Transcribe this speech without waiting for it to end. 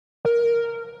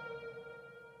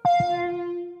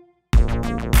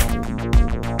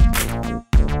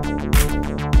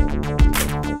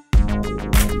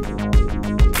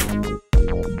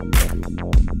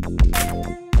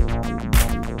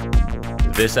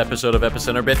This episode of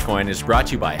Epicenter Bitcoin is brought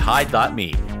to you by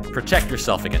Hide.me. Protect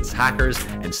yourself against hackers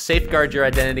and safeguard your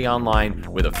identity online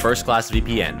with a first-class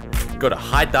VPN. Go to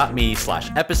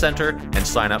hide.me/epicenter and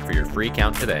sign up for your free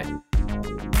account today.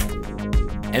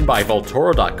 And by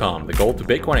Vaultoro.com, the gold to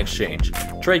Bitcoin exchange.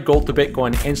 Trade gold to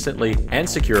Bitcoin instantly and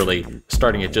securely,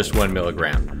 starting at just 1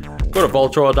 milligram. Go to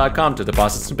Vaultoro.com to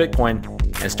deposit some Bitcoin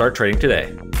and start trading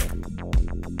today.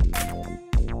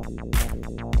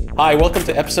 Hi, welcome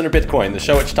to Epicenter Bitcoin, the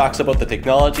show which talks about the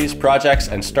technologies, projects,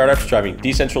 and startups driving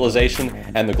decentralization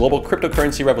and the global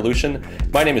cryptocurrency revolution.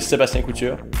 My name is Sébastien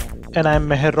Couture. And I'm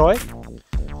Meher Roy.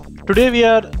 Today we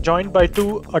are joined by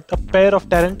a pair of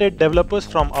talented developers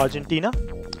from Argentina.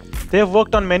 They have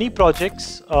worked on many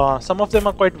projects. Some of them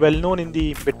are quite well known in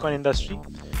the Bitcoin industry.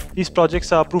 These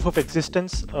projects are Proof of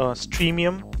Existence,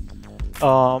 Streamium,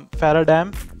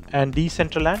 Faradam, and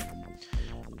Decentraland.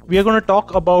 We are going to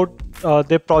talk about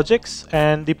their projects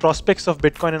and the prospects of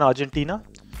Bitcoin in Argentina.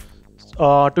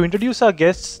 To introduce our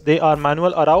guests, they are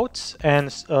Manuel Aráoz and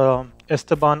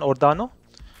Esteban Ordano.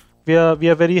 We are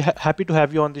very happy to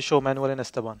have you on the show, Manuel and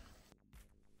Esteban.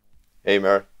 Hey,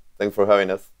 Mer. Thanks for having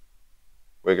us.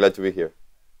 We're glad to be here.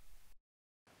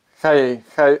 Hi.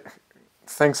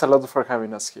 Thanks a lot for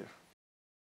having us here.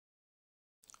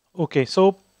 Okay,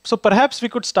 so perhaps we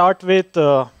could start with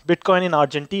Bitcoin in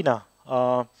Argentina,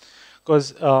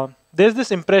 because there's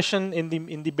this impression in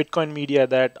the Bitcoin media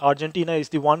that Argentina is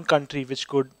the one country which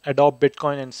could adopt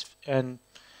Bitcoin and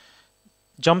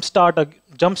jumpstart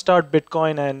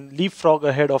Bitcoin and leapfrog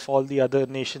ahead of all the other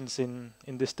nations in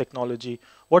this technology.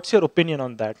 What's your opinion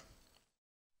on that?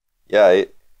 Yeah,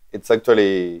 it's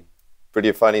actually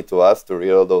pretty funny to us to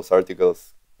read all those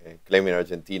articles claiming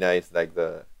Argentina is like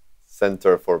the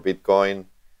center for Bitcoin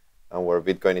and where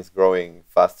Bitcoin is growing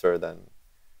faster than.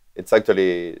 It's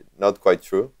actually not quite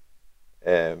true.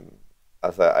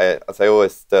 As I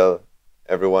always tell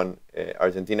everyone,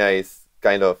 Argentina is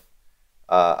kind of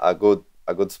a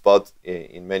good spot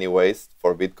in many ways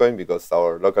for Bitcoin because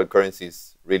our local currency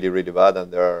is really, really bad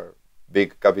and there are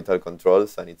big capital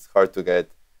controls and it's hard to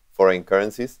get foreign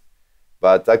currencies.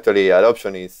 But actually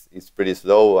adoption is pretty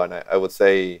slow, and I would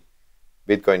say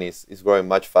Bitcoin is growing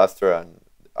much faster and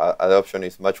adoption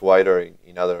is much wider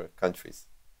in other countries.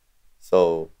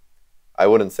 So I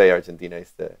wouldn't say Argentina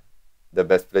is the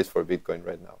best place for Bitcoin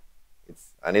right now.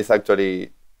 It's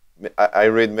actually, I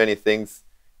read many things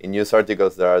in news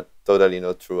articles that are totally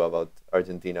not true about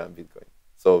Argentina and Bitcoin.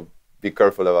 So be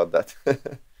careful about that.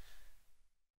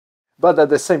 But at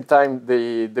the same time,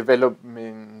 the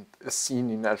development scene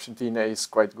in Argentina is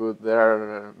quite good. There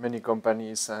are many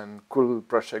companies and cool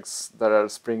projects that are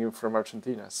springing from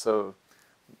Argentina. So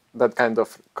that kind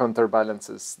of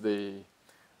counterbalances the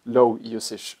low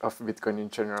usage of Bitcoin in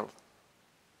general.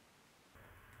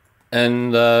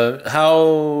 And I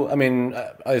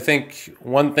think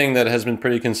one thing that has been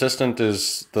pretty consistent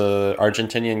is the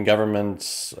Argentinian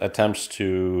government's attempts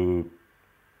to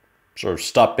sort of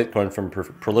stop Bitcoin from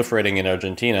proliferating in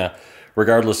Argentina,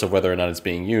 regardless of whether or not it's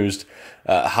being used.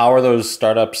 How are those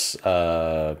startups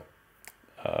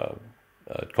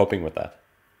coping with that?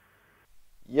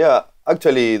 Yeah,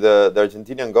 actually, the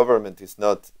Argentinian government is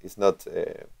not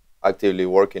actively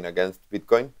working against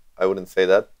Bitcoin. I wouldn't say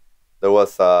that. There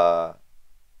was the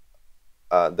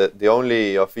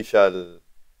only official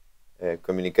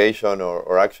communication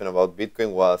or action about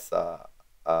Bitcoin was a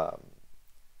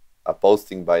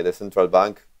posting by the central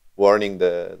bank warning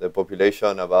the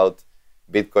population about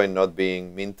Bitcoin not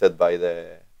being minted by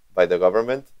the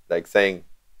government, like saying,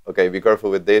 okay, be careful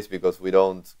with this because we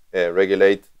don't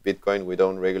regulate Bitcoin, we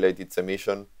don't regulate its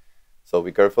emission, so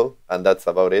be careful. And that's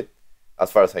about it,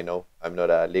 as far as I know. I'm not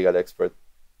a legal expert,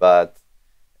 but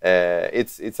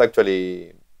it's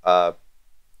actually a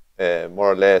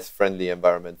more or less friendly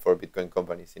environment for Bitcoin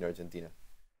companies in Argentina.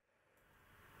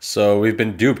 So we've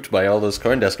been duped by all those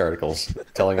CoinDesk articles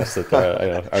telling us that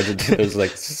Argentina, there's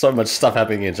like so much stuff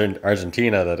happening in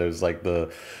Argentina that it was like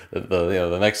the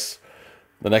next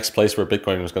place where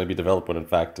Bitcoin was going to be developed, when in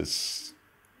fact it's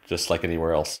just like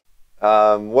anywhere else.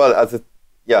 Well, as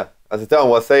Esteban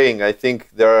was saying, I think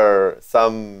there are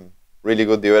some really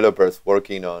good developers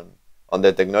working on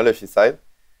the technology side,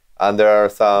 and there are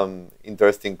some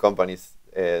interesting companies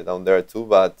down there too.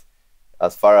 But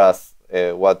as far as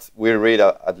what we read,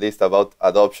 at least about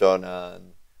adoption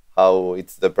and how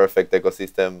it's the perfect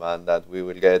ecosystem and that we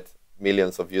will get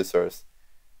millions of users,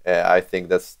 I think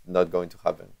that's not going to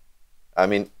happen. I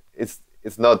mean, it's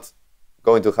not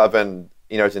going to happen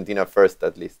in Argentina first,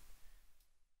 at least.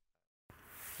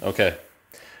 Okay.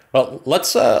 Well,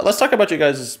 let's talk about you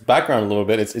guys' background a little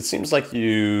bit. It seems like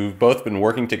you've both been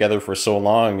working together for so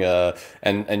long,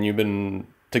 and you've been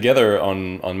together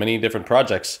on many different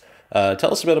projects.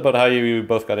 Tell us a bit about how you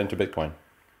both got into Bitcoin.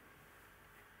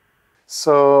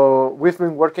 So we've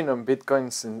been working on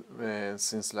Bitcoin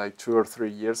since like 2 or 3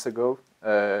 years ago.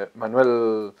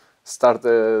 Manuel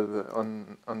started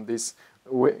on this.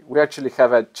 We actually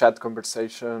have a chat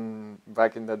conversation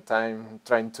back in that time,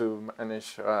 trying to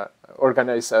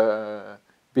organize a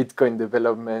Bitcoin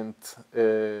development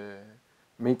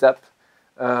meetup.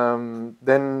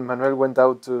 Then Manuel went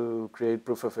out to create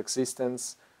proof of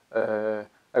existence.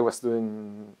 I was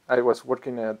working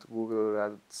at Google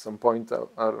at some point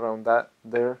around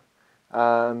there,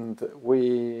 and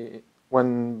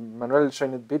when Manuel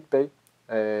joined BitPay,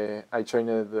 I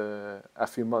joined a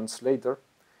few months later,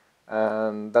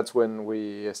 and that's when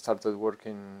we started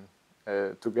working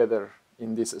together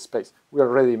in this space. We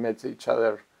already met each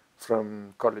other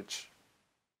from college.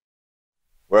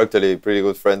 We're actually pretty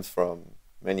good friends from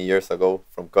many years ago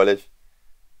from college.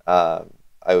 As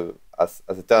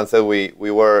Esteban said,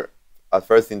 we were at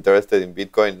first interested in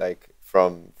Bitcoin, like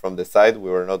from the side. We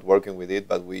were not working with it,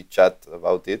 but we chat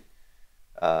about it.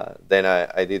 Then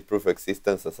I did proof of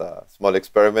existence as a small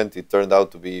experiment. It turned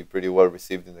out to be pretty well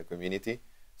received in the community.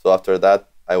 So after that,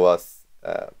 I was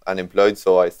unemployed,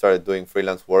 so I started doing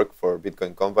freelance work for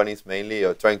Bitcoin companies mainly,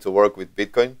 or trying to work with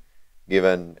Bitcoin,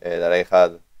 given that I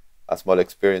had a small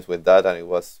experience with that, and it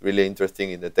was really interesting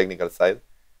in the technical side.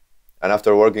 And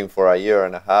after working for a year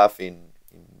and a half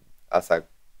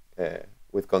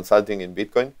with consulting in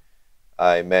Bitcoin,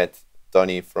 I met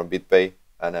Tony from BitPay,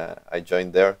 and I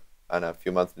joined there. And a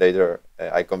few months later,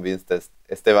 I convinced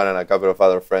Esteban and a couple of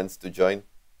other friends to join,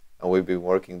 and we've been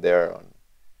working there on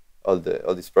all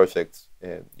these projects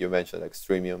you mentioned, like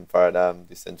Streamium, Faradam,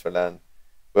 Decentraland.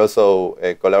 We also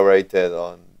collaborated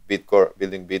on BitCore,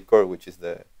 building BitCore, which is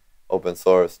the open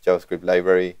source JavaScript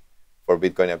library for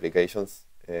Bitcoin applications,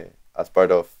 as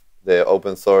part of the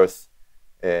open source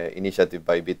initiative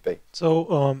by BitPay.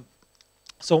 So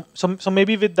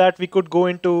maybe with that we could go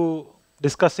into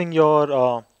discussing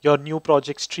your new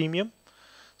project Streamium.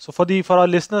 So for our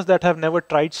listeners that have never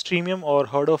tried Streamium or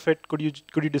heard of it, could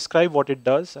you describe what it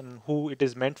does and who it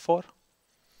is meant for?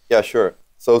 Yeah, sure.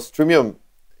 So Streamium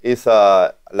is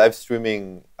a live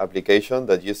streaming application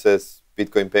that uses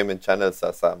Bitcoin payment channels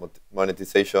as a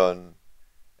monetization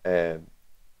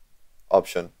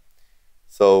option.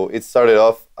 So it started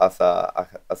off as a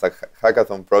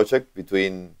hackathon project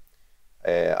between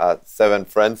 7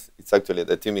 friends. It's actually,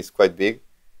 the team is quite big.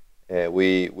 It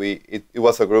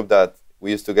was a group that we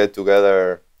used to get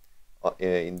together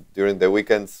during the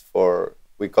weekends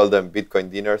we call them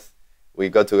Bitcoin dinners. We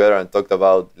got together and talked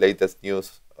about latest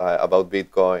news about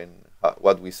Bitcoin,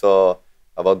 what we saw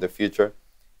about the future.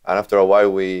 And after a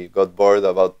while, we got bored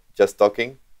about just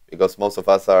talking, because most of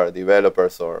us are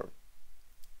developers or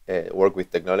work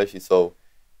with technology. So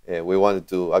we wanted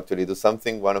to actually do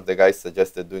something. One of the guys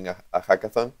suggested doing a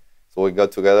hackathon. So we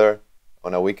got together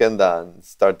on a weekend and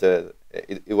started.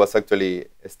 It was actually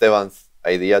Esteban's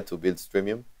idea to build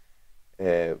Streamium.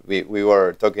 We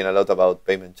were talking a lot about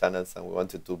payment channels, and we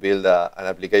wanted to build an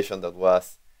application that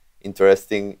was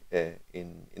interesting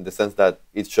in the sense that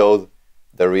it showed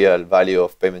the real value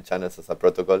of payment channels as a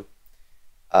protocol.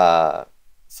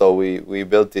 So we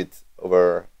built it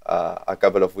over a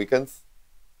couple of weekends,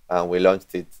 and we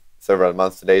launched it several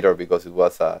months later because it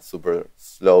was a super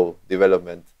slow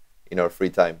development in our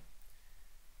free time.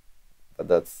 But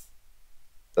that's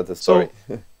the story.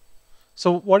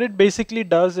 So what it basically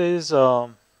does is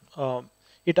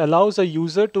it allows a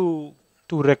user to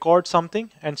record something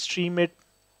and stream it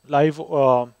live,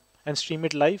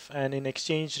 and in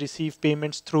exchange receive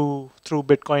payments through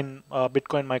Bitcoin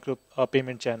micro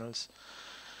payment channels.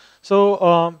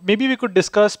 So maybe we could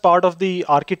discuss part of the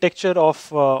architecture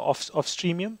of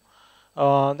Streamium.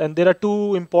 And there are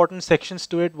 2 important sections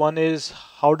to it. One is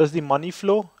how does the money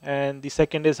flow, and the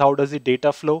second is how does the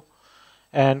data flow.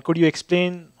 And could you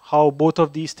explain how both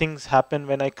of these things happen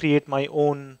when I create my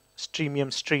own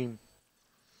Streamium stream?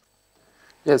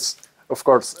 Yes, of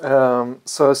course.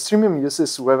 So Streamium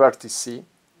uses WebRTC,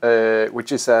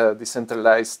 which is a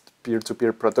decentralized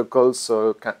peer-to-peer protocol,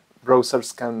 so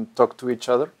browsers can talk to each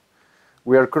other.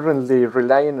 We are currently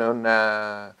relying on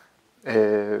a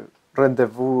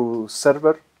rendezvous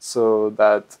server so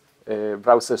that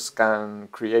browsers can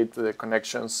create the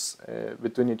connections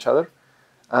between each other.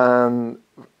 And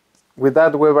with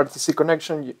that WebRTC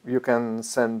connection, you can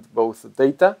send both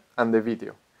data and the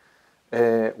video.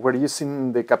 We're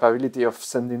using the capability of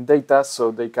sending data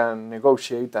so they can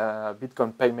negotiate a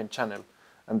Bitcoin payment channel.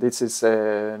 And this is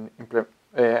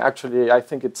Actually, I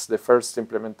think it's the first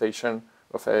implementation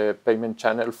of a payment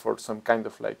channel for some kind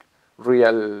of like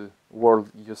real world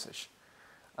usage.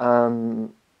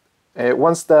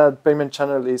 Once that payment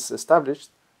channel is established,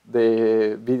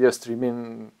 the video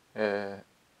streaming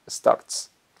starts.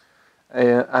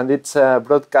 And it's a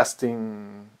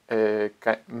broadcasting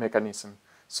mechanism.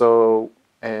 So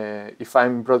if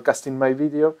I'm broadcasting my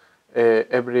video,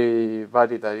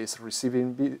 everybody that is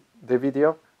receiving the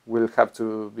video will have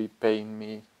to be paying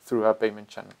me through a payment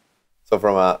channel. So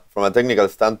from a technical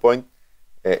standpoint,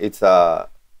 it's not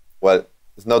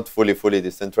fully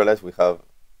decentralized. We have,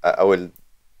 I will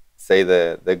say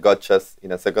the gotchas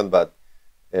in a second, but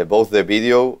both the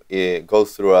video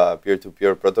goes through a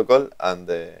peer-to-peer protocol and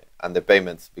the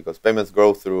payments, because payments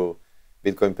go through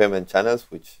Bitcoin payment channels,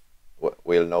 which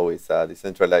we'll know is a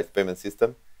decentralized payment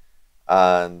system,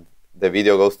 and the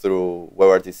video goes through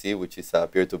WebRTC, which is a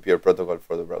peer-to-peer protocol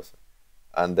for the browser.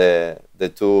 And the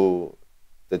two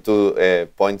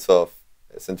points of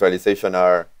centralization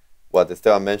are what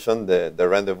Esteban mentioned: the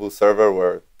rendezvous server,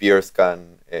 where peers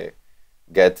can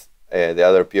get the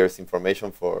other peers'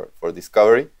 information for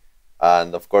discovery,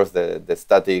 and of course the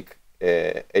static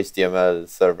HTML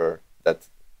server that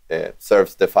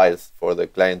serves the files for the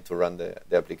client to run the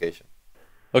application.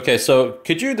 Okay, so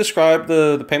could you describe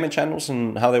the payment channels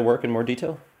and how they work in more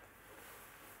detail?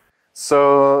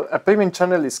 So a payment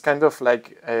channel is kind of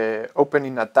like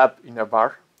opening a tap in a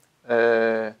bar.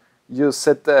 You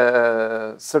set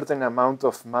a certain amount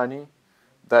of money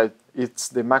that it's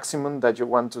the maximum that you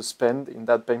want to spend in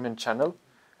that payment channel,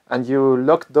 and you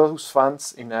lock those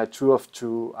funds in a 2 of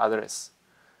 2 address.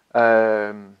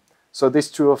 So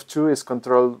this 2 of 2 is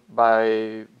controlled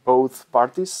by both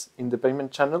parties in the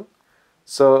payment channel.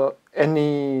 So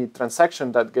any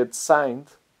transaction that gets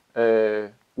signed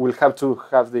will have to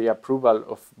have the approval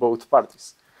of both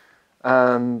parties.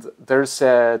 And there's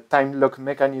a time lock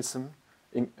mechanism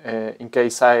in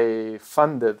case I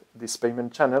funded this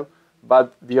payment channel,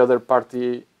 but the other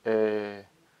party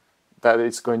that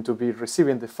is going to be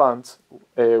receiving the funds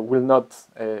will not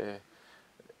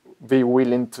be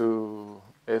willing to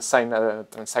sign a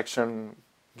transaction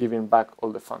giving back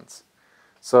all the funds.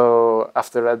 So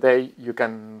after a day, you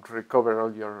can recover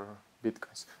all your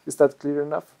Bitcoins. Is that clear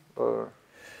enough? Or?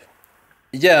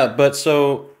 Yeah, but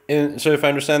so if I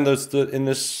understand in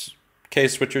this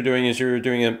case, what you're doing is you're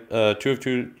doing a 2 of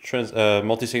 2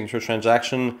 multi-signature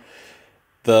transaction.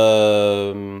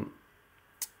 The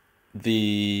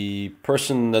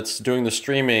person that's doing the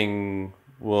streaming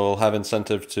will have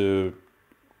incentive to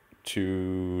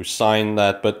sign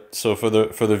that, but so for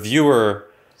the viewer,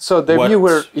 so the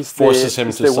viewer is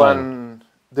the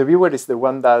viewer is the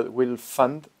one that will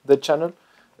fund the channel.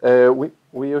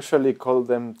 We usually call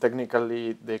them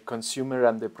technically the consumer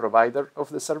and the provider of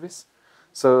the service.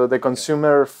 So the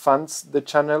consumer funds the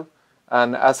channel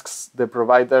and asks the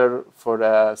provider for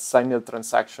a signed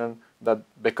transaction that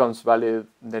becomes valid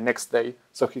the next day,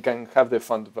 so he can have the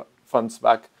funds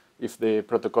back if the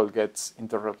protocol gets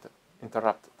interrupted.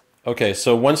 Okay,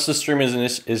 so once the stream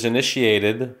is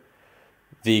initiated,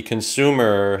 the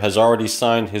consumer has already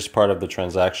signed his part of the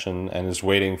transaction and is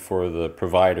waiting for the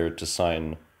provider to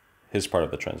sign his part of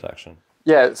the transaction.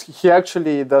 Yes, he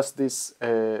actually does this.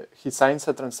 He signs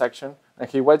a transaction and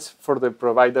he waits for the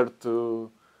provider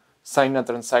to sign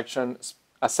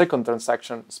a second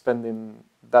transaction, spending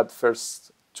that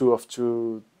first 2 of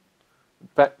 2,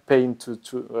 paying to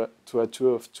a 2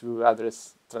 of 2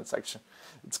 address transaction.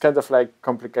 It's kind of like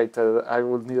complicated. I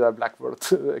would need a blackboard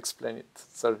to explain it.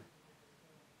 Sorry.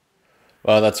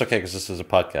 Well, that's okay because this is a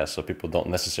podcast, so people don't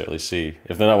necessarily see.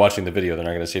 If they're not watching the video, they're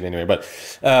not going to see it anyway. But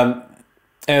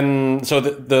and so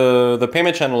the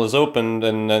payment channel is opened,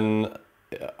 and then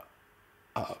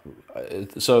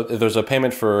so there's a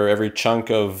payment for every chunk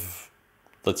of,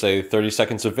 let's say, 30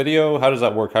 seconds of video. How does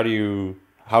that work? How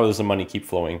does the money keep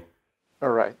flowing? All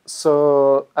right.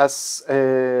 So as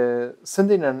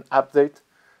sending an update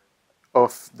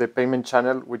of the payment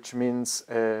channel, which means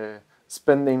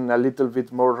spending a little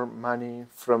bit more money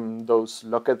from those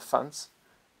locked funds.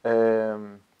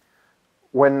 When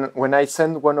I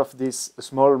send one of these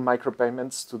small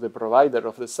micropayments to the provider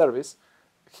of the service,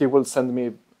 he will send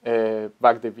me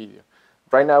back the video.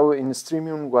 Right now in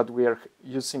Streamium, what we are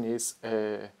using is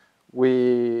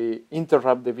we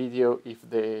interrupt the video if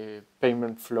the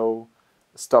payment flow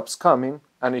stops coming,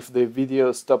 and if the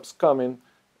video stops coming,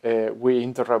 we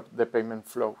interrupt the payment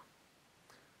flow.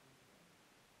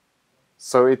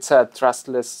 So it's a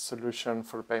trustless solution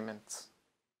for payments.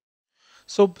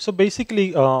 So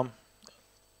basically,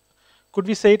 could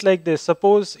we say it like this?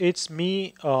 Suppose it's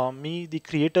me, the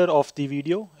creator of the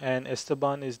video, and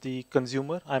Esteban is the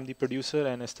consumer. I'm the producer,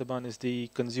 and Esteban is the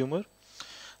consumer.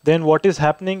 Then what is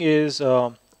happening is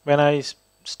when I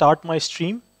start my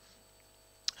stream,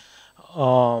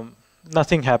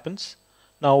 nothing happens.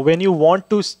 Now, when you want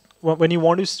to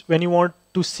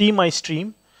see my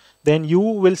stream, then you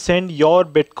will send your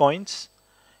bitcoins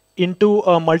into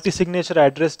a multi-signature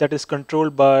address that is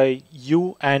controlled by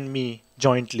you and me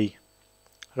jointly,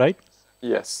 right?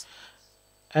 Yes.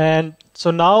 And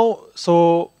so now,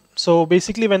 so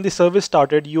basically, when the service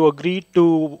started, you agreed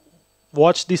to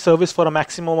watch the service for a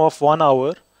maximum of 1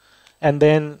 hour, and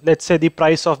then let's say the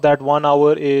price of that 1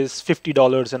 hour is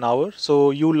 $50 an hour.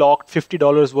 So you locked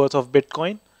 $50 worth of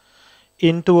Bitcoin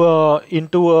into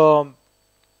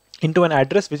an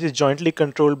address which is jointly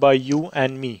controlled by you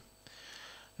and me.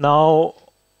 Now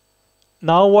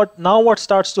what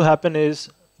starts to happen is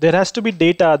there has to be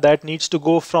data that needs to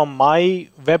go from my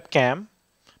webcam,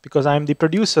 because I'm the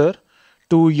producer,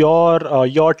 to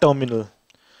your terminal.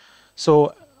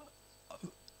 So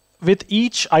with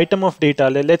each item of data,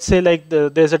 let's say like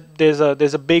there's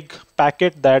a big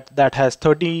packet that has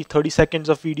 30 seconds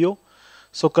of video.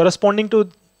 So corresponding to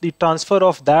the transfer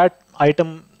of that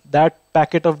item, that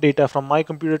packet of data from my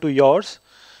computer to yours,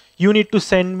 you need to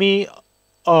send me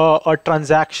a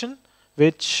transaction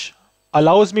which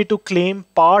allows me to claim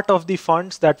part of the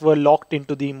funds that were locked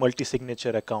into the multi-signature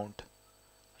account,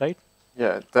 right?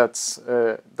 Yeah, that's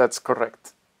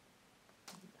correct.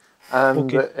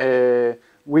 And okay.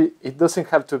 It doesn't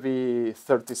have to be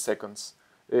 30 seconds.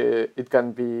 It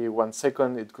can be 1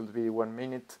 second. It could be 1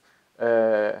 minute,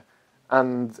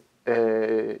 and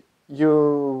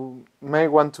you may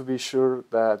want to be sure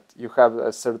that you have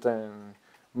a certain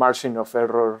margin of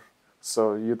error,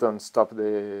 so you don't stop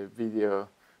the video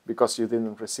because you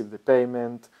didn't receive the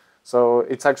payment. So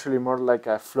it's actually more like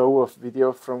a flow of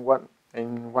video from one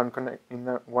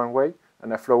way,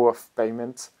 and a flow of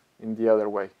payments in the other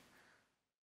way.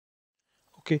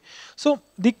 Okay, so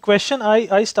the question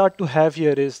I start to have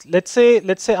here is, let's say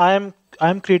I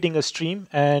am creating a stream,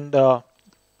 and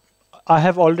I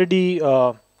have already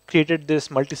created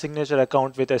this multi-signature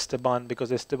account with Esteban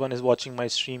because Esteban is watching my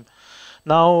stream.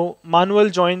 Now Manuel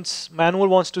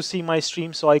wants to see my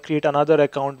stream, so I create another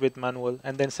account with Manuel,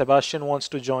 and then Sebastian wants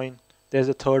to join. There's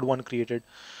a third one created.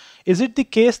 Is it the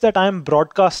case that I'm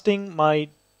broadcasting my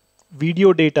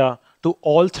video data to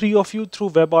all three of you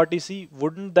through WebRTC?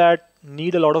 Wouldn't that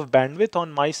need a lot of bandwidth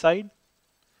on my side?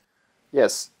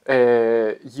 Yes,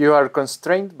 you are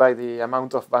constrained by the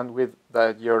amount of bandwidth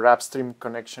that your upstream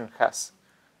connection has.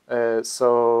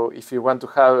 So if you want to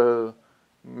have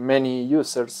many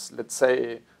users, let's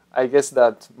say, I guess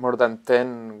that more than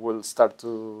 10 will start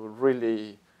to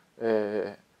really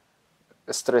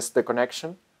stress the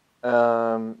connection.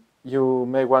 You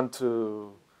may want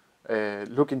to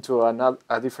look into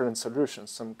a different solution,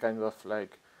 some kind of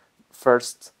like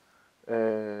first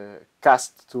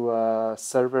cast to a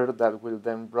server that will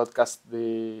then broadcast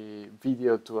the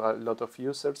video to a lot of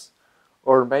users,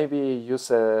 or maybe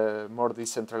use a more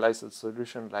decentralized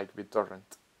solution like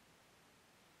BitTorrent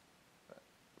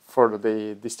for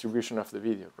the distribution of the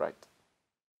video, right?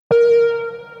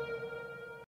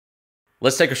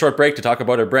 Let's take a short break to talk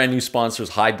about our brand new sponsors,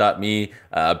 Hide.me.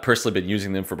 I've personally been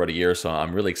using them for about a year, so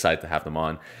I'm really excited to have them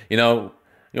on. You know,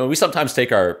 we sometimes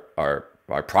take our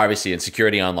privacy and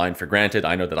security online for granted.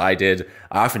 I know that I did.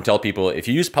 I often tell people, if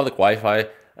you use public Wi-Fi,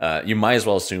 you might as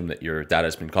well assume that your data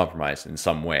has been compromised in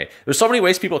some way. There's so many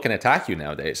ways people can attack you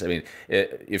nowadays. I mean,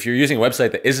 if you're using a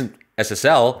website that isn't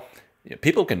SSL,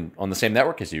 people can, on the same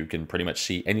network as you, can pretty much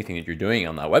see anything that you're doing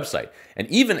on that website. And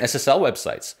even SSL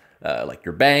websites, like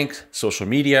your bank, social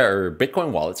media, or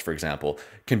Bitcoin wallets, for example,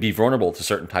 can be vulnerable to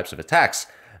certain types of attacks.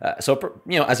 So,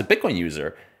 as a Bitcoin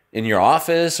user, in your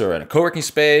office or in a co-working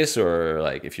space, or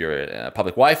like if you're in a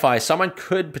public Wi-Fi, someone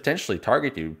could potentially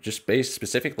target you just based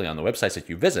specifically on the websites that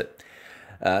you visit.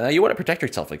 Now you want to protect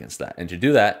yourself against that. And to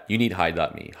do that, you need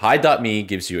Hide.me. Hide.me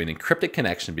gives you an encrypted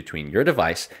connection between your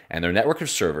device and their network of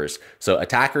servers, so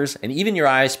attackers and even your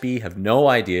ISP have no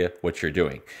idea what you're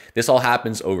doing. This all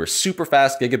happens over super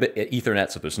fast gigabit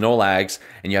Ethernet, so there's no lags,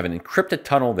 and you have an encrypted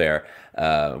tunnel there,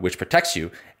 which protects you.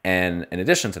 And in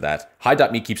addition to that,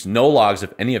 Hide.me keeps no logs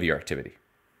of any of your activity.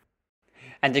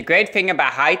 And the great thing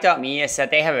about Hide.me is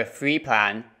that they have a free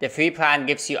plan. The free plan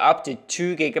gives you up to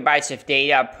 2 gigabytes of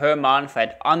data per month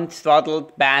at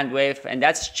unthrottled bandwidth, and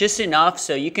that's just enough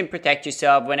so you can protect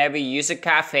yourself whenever you use a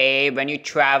cafe, when you're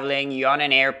traveling, you're on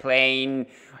an airplane,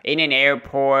 in an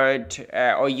airport,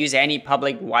 or use any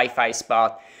public Wi-Fi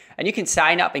spot. And you can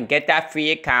sign up and get that free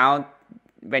account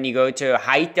when you go to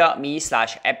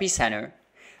height.me/epicenter.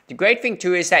 The great thing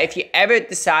too is that if you ever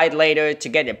decide later to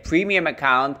get a premium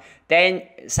account, then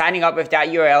signing up with that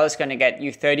URL is going to get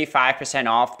you 35%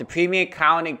 off. The premium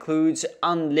account includes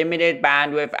unlimited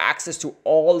bandwidth, access to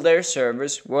all their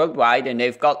servers worldwide, and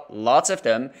they've got lots of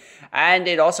them. And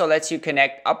it also lets you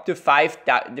connect up to 5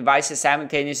 devices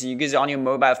simultaneously. You can use it on your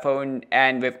mobile phone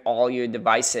and with all your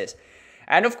devices.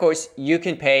 And of course, you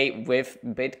can pay with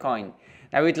Bitcoin.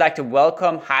 Now we'd like to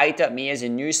welcome Height.me as a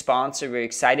new sponsor. We're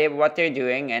excited about what they're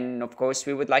doing, and of course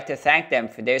we would like to thank them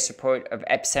for their support of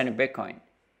Epicenter Bitcoin.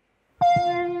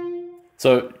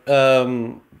 So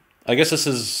I guess this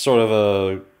is sort of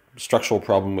a structural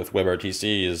problem with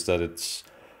WebRTC, is that it's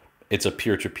a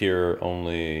peer-to-peer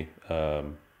only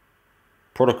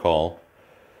protocol.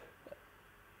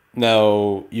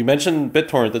 Now you mentioned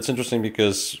BitTorrent. That's interesting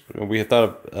because we had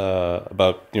thought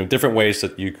about different ways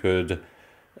that you could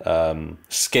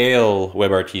scale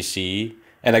WebRTC,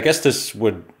 and I guess this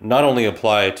would not only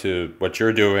apply to what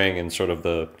you're doing in sort of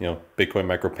the Bitcoin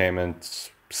micropayments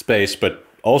space, but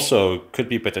also could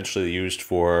be potentially used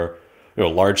for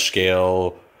large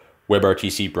scale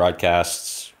WebRTC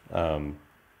broadcasts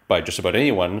by just about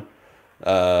anyone,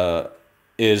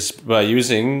 is by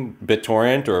using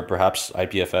BitTorrent or perhaps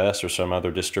IPFS or some other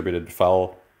distributed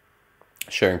file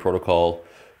sharing protocol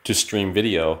to stream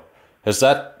video. Does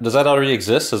that already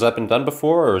exist? Has that been done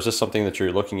before, or is this something that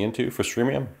you're looking into for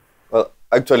Streamium? Well,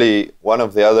 actually, one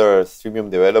of the other Streamium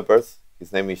developers,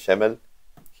 his name is Shemel,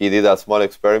 he did a small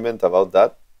experiment about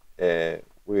that.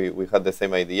 We had the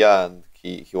same idea, and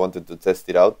he wanted to test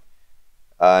it out.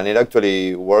 And it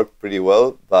actually worked pretty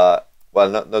well, but, well,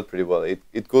 not pretty well.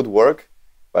 It could work,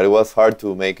 but it was hard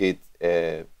to make it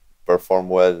perform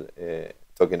well,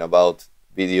 talking about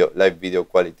live video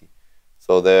quality.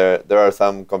 So there are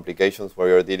some complications where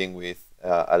you're dealing with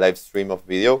a live stream of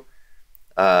video,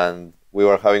 and we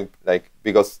were having,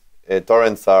 because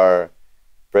torrents are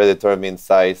predetermined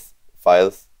size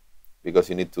files, because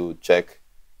you need to check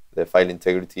the file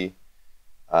integrity,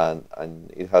 and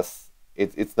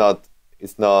it's not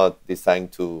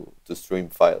designed to stream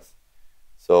files.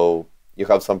 So you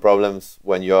have some problems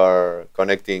when you are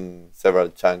connecting several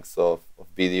chunks of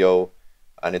video,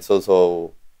 and it's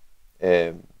also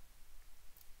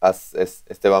as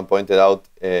Esteban pointed out,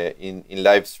 in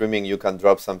live streaming you can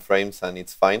drop some frames and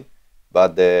it's fine,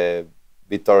 but the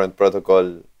BitTorrent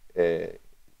protocol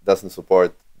doesn't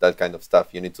support that kind of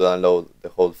stuff. You need to download the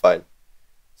whole file.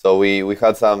 So we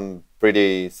had some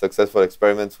pretty successful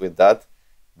experiments with that,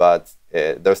 but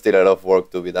there's still a lot of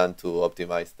work to be done to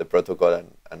optimize the protocol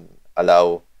and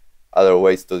allow other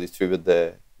ways to distribute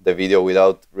the video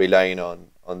without relying on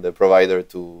the provider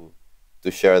to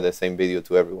share the same video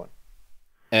to everyone.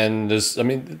 And is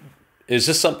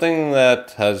this something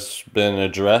that has been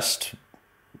addressed?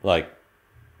 The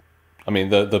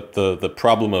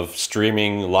problem of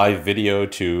streaming live video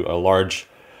to a large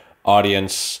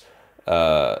audience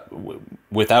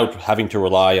without having to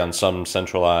rely on some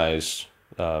centralized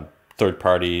third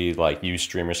party like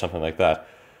Ustream or something like that.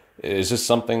 Is this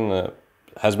something that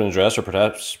has been addressed, or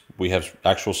perhaps we have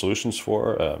actual solutions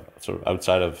for sort of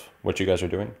outside of what you guys are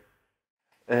doing?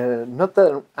 Not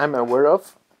that I'm aware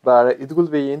of, but it will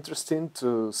be interesting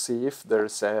to see if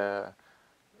there's a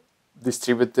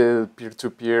distributed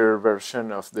peer-to-peer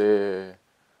version of the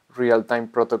real-time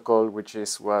protocol, which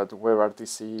is what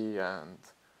WebRTC and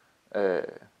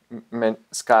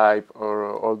Skype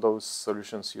or all those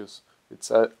solutions use.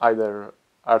 It's either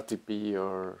RTP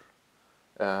or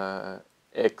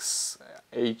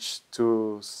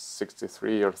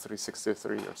H263 or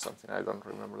 363 or something. I don't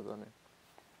remember the name.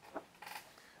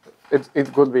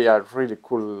 It could be a really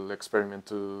cool experiment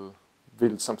to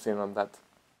build something on that.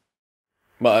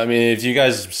 Well, if you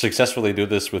guys successfully do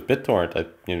this with BitTorrent,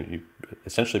 you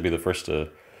essentially be the first to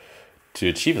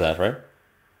achieve that, right?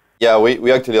 Yeah,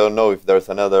 we actually don't know if there's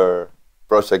another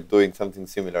project doing something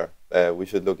similar. We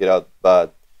should look it out.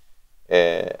 But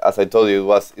as I told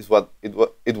you,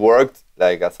 it worked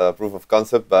like as a proof of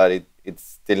concept, but it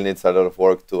still needs a lot of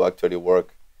work to actually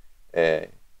work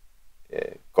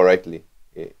correctly.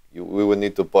 We would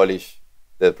need to polish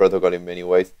the protocol in many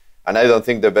ways, and I don't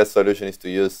think the best solution is to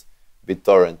use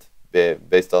BitTorrent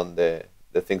based on the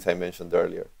things I mentioned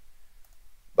earlier.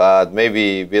 But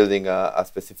maybe building a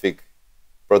specific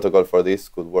protocol for this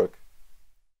could work.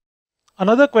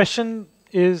 Another question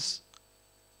is,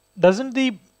 doesn't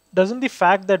the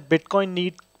fact that Bitcoin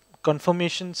need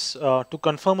confirmations to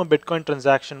confirm a Bitcoin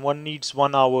transaction, one needs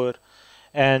 1 hour,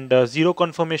 and zero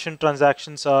confirmation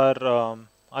transactions are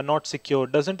not secure,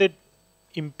 doesn't it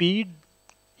impede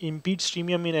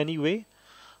Streamium in any way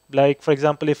Like for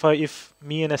example, if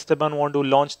me and Esteban want to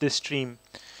launch this stream,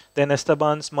 then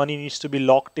Esteban's money needs to be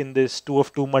locked in this 2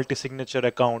 of 2 multi-signature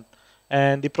account.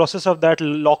 And the process of that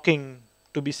locking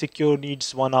to be secure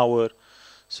needs 1 hour.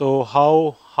 So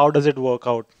how does it work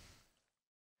out?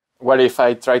 What if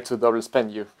I try to double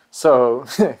spend you? So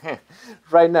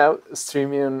right now,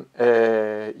 Streamium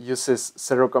uses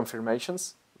 0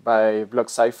 confirmations by block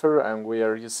cipher, and we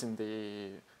are using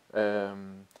the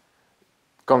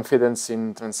confidence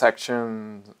in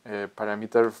transaction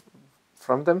parameter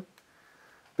from them,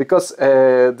 because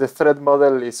the threat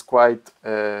model is quite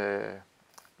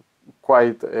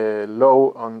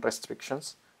low on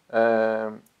restrictions.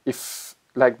 If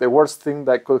like the worst thing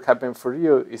that could happen for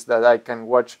you is that I can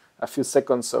watch a few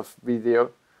seconds of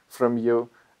video from you,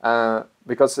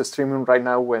 because the Streamium right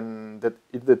now, when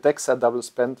it detects a double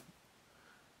spend,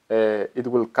 it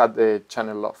will cut the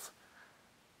channel off.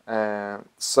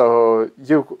 So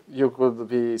you could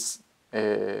be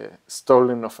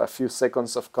stolen of a few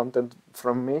seconds of content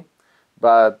from me,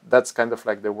 but that's kind of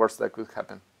like the worst that could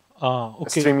happen.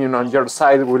 Okay. Streamium on your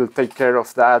side will take care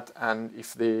of that, and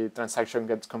if the transaction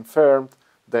gets confirmed,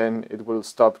 then it will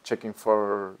stop checking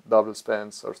for double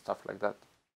spends or stuff like that.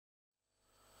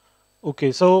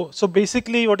 Okay, so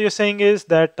basically what you're saying is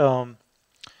that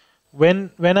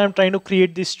when I'm trying to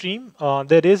create this stream,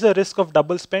 there is a risk of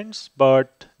double spends,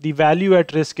 but the value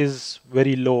at risk is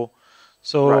very low.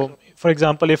 So Right. for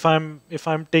example, if I'm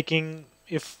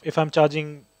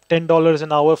charging $10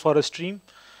 an hour for a stream,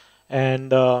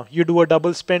 and you do a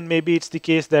double spend, maybe it's the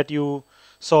case that you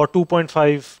saw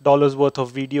 $2.5 worth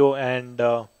of video, and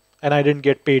I didn't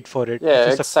get paid for it. Yeah,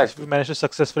 If exactly. if you manage to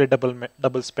successfully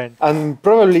double spend. And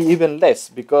probably even less,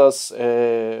 because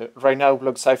right now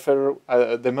block cipher,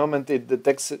 the moment it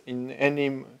detects in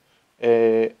any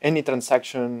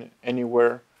transaction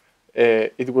anywhere,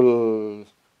 it will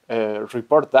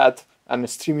report that, and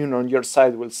Streamium on your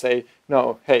side will say,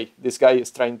 no, hey, this guy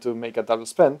is trying to make a double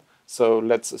spend, so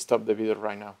let's stop the video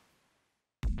right now.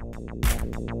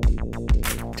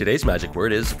 Today's magic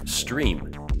word is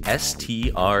stream,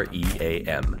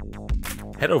 S-T-R-E-A-M.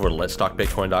 Head over to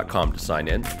letstalkbitcoin.com to sign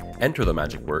in, enter the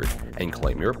magic word, and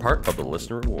claim your part of the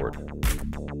listener reward.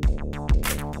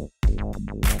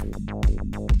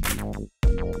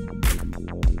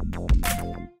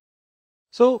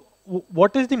 So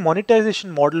what is the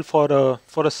monetization model for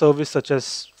a service such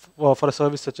as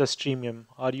Streamium?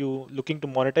 Are you looking to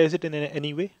monetize it in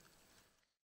any way?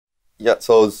 Yeah,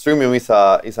 so Streamium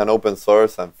is an open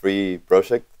source and free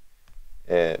project.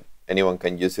 Anyone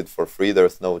can use it for free.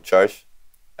 There's no charge.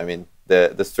 I mean,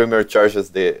 the streamer charges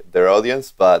their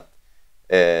audience, but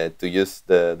to use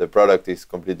the product is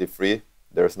completely free.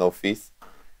 There's no fees.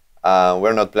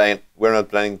 We're not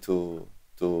planning to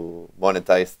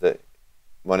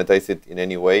monetize it in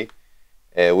any way.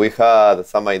 We had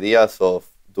some ideas of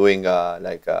doing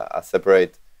a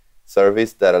separate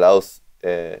service that allows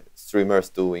streamers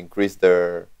to increase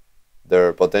their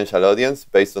potential audience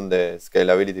based on the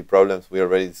scalability problems we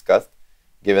already discussed,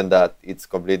 given that it's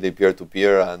completely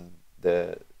peer-to-peer and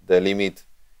the limit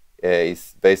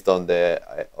is based on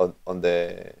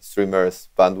the streamer's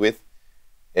bandwidth.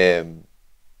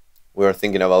 We were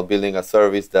thinking about building a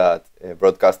service that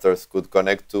broadcasters could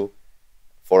connect to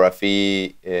for a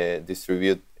fee. It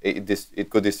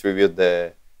could distribute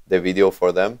the video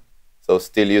for them. So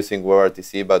still using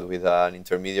WebRTC, but with an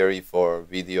intermediary for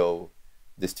video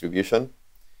distribution.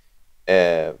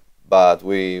 But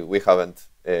we haven't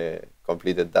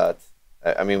completed that.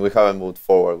 I mean, we haven't moved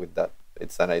forward with that.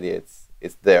 It's an idea.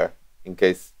 It's there in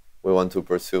case we want to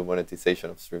pursue monetization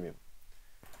of Streamium.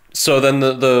 So then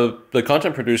the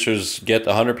content producers get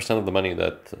 100% of the money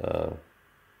that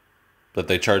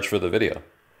they charge for the video.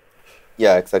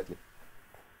 Yeah, exactly.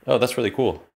 Oh, that's really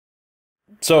cool.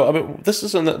 So I mean,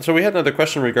 so we had another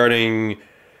question regarding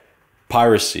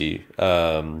piracy.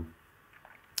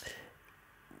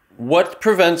 What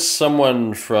prevents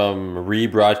someone from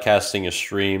rebroadcasting a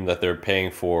stream that they're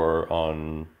paying for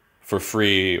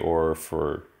free or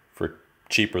for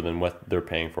cheaper than what they're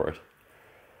paying for it?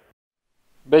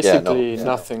 Basically,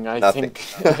 nothing. I think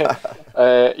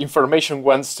information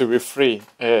wants to be free.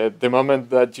 The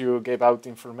moment that you gave out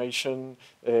information,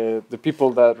 the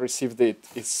people that received it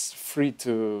is free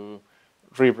to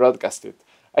rebroadcast it.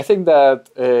 I think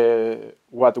that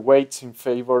what weighs in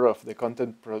favor of the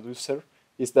content producer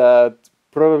is that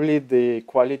probably the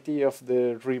quality of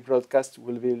the rebroadcast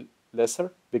will be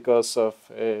lesser because of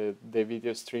the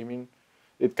video streaming.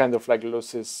 It kind of like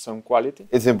loses some quality.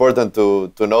 It's important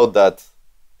to note that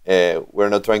we're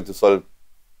not trying to solve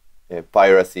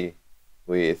piracy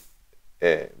with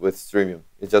Streamium.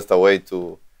 It's just a way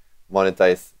to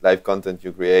monetize live content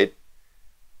you create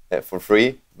for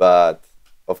free. But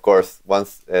of course,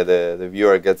 once the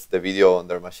viewer gets the video on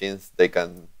their machines, they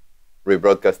can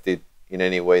rebroadcast it in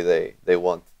any way they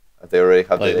want. They already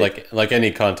have like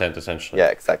any content, essentially. Yeah,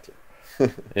 exactly.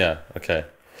 Yeah. Okay.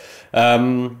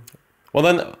 Well,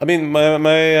 then, I mean,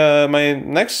 my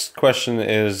next question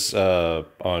is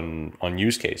on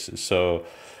use cases. So,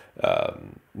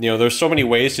 there's so many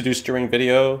ways to do streaming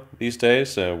video these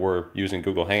days. We're using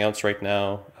Google Hangouts right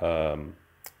now.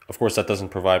 Of course, that doesn't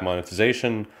provide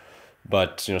monetization,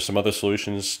 but some other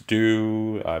solutions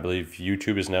do. I believe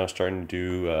YouTube is now starting to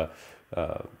do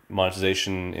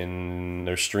monetization in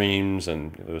their streams,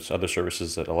 and there's other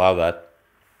services that allow that.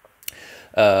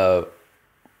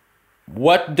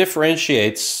 What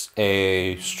differentiates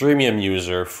a Streamium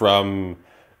user from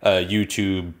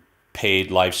YouTube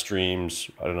paid live streams?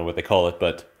 I don't know what they call it,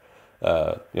 but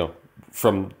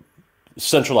from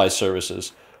centralized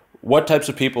services. What types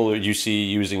of people do you see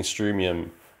using Streamium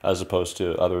as opposed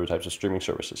to other types of streaming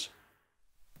services?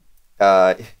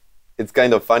 It's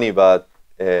kind of funny, but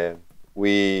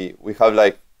we have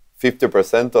like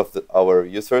 50% of our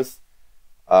users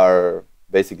are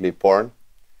basically porn.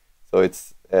 So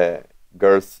it's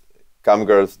cam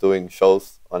girls doing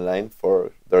shows online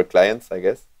for their clients, I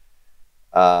guess.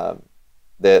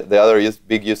 The other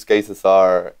big use cases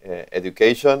are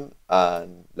education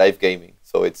and live gaming.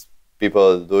 So it's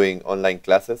people doing online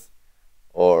classes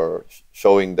or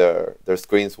showing their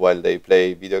screens while they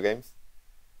play video games.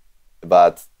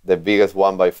 But the biggest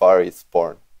one by far is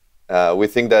porn. We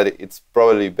think that it's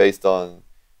probably based on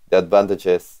the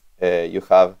advantages you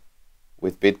have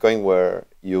with Bitcoin, where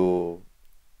you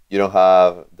don't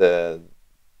have the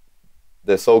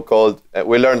so-called.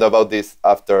 We learned about this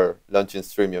after launching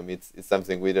Streamium. It's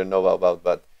something we didn't know about,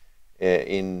 but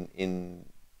in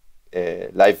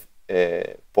live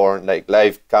porn, like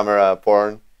live camera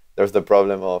porn, there's the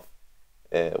problem of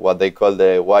what they call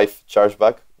the wife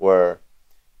chargeback, where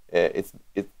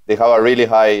they have a really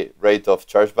high rate of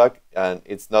chargeback, and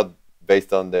it's not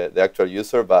based on the actual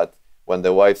user, but when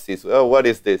the wife sees, oh, what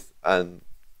is this? And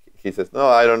he says, no,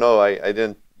 I don't know, I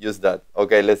didn't use that.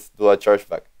 Okay, let's do a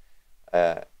chargeback.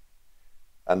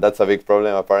 And that's a big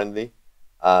problem, apparently.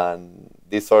 And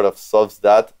this sort of solves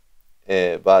that,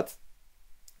 but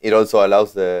it also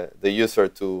allows the user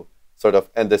to sort of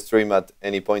end the stream at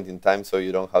any point in time, so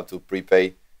you don't have to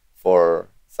prepay for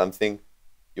something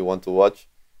you want to watch.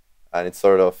 And it's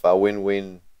sort of a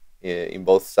win-win in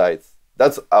both sides.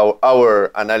 That's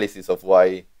our analysis of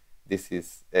why this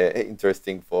is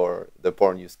interesting for the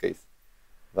porn use case.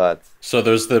 But so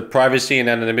there's the privacy and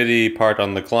anonymity part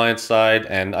on the client side,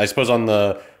 and I suppose on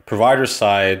the provider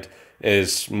side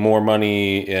is more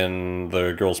money in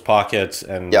the girl's pocket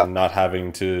and not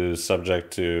having to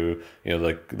subject to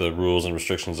like the rules and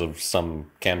restrictions of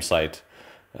some campsite.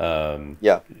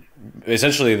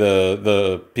 Essentially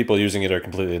the people using it are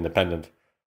completely independent.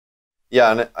 Yeah,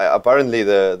 and apparently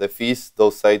the fees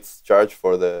those sites charge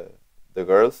for the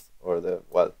girls or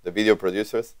the video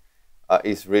producers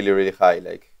is really, really high.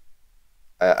 Like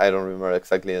I don't remember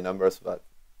exactly the numbers, but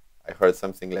I heard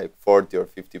something like 40 or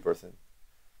 50%.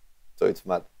 So it's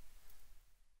mad.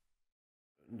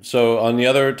 So on the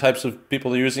other types of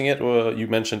people using it, you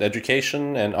mentioned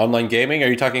education and online gaming. Are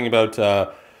you talking about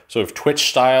sort of Twitch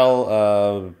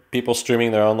style people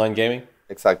streaming their online gaming?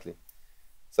 Exactly.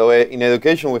 So in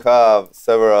education, we have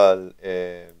several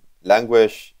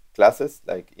language classes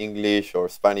like English or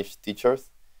Spanish teachers,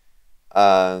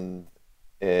 and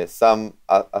a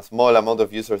small amount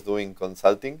of users doing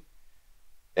consulting.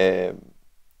 And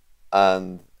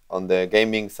on the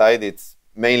gaming side, it's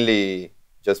mainly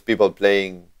just people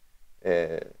playing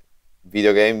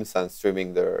video games and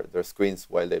streaming their screens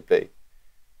while they play.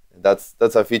 That's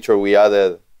a feature we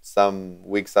added some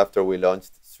weeks after we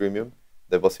launched Streamium,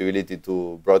 the possibility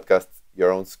to broadcast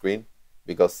your own screen,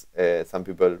 because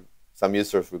some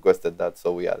users requested that,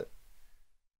 so we added.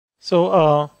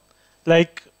 So,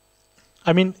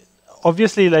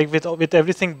 obviously, like with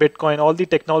everything Bitcoin, all the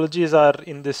technologies are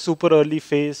in this super early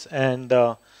phase, and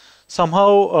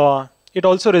somehow it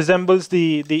also resembles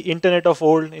the internet of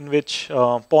old, in which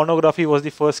pornography was the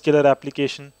first killer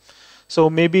application. So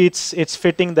maybe it's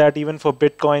fitting that even for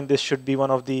Bitcoin, this should be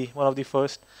one of the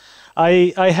first.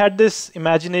 I had this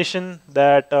imagination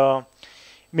that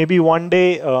maybe one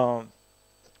day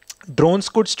drones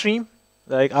could stream.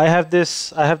 Like I have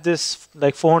this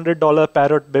like $400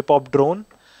 Parrot Bipop drone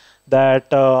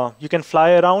that you can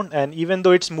fly around, and even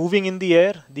though it's moving in the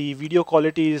air, the video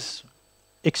quality is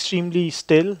extremely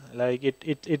still. Like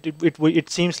it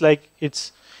seems like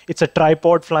it's a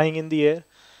tripod flying in the air.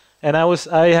 And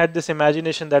I had this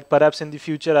imagination that perhaps in the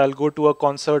future I'll go to a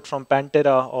concert from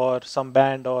Pantera or some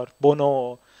band or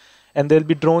Bono, and there'll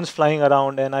be drones flying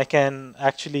around, and I can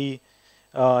actually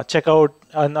check out,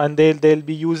 and they'll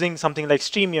be using something like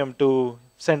Streamium to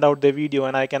send out their video,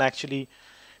 and I can actually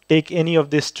take any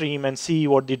of this stream and see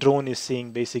what the drone is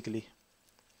seeing, basically.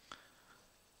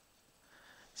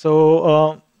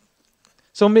 So,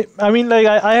 I mean, like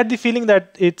I had the feeling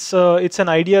that it's an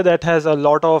idea that has a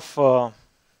lot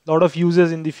of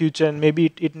users in the future, and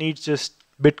maybe it needs just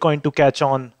Bitcoin to catch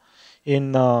on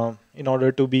in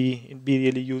order to be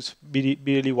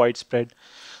really widespread.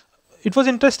 It was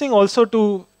interesting also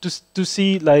to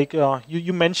see, like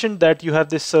you mentioned that you have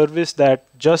this service that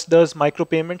just does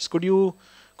micropayments. Could you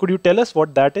tell us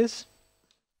what that is?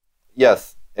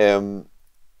 Yes,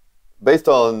 based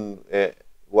on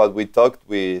what we talked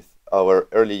with our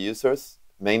early users,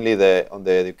 mainly on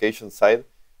the education side,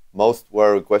 most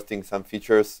were requesting some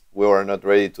features we were not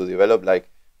ready to develop, like,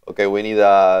 okay, we need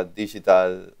a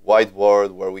digital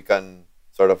whiteboard where we can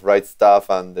sort of write stuff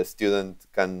and the student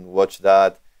can watch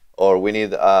that, or we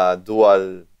need a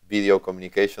dual video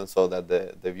communication so that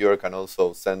the viewer can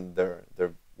also send their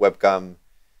webcam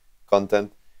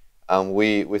content. And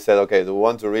we said, okay, do we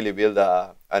want to really build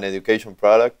an education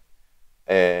product?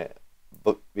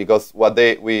 But because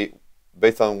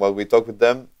based on what we talked with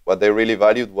them, what they really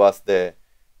valued was the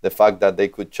fact that they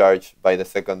could charge by the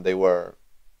second they were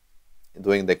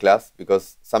doing the class,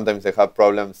 because sometimes they have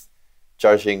problems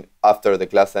charging after the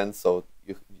class ends. So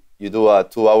you do a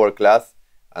 2-hour class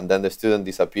and then the student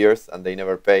disappears and they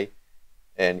never pay.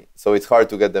 And so it's hard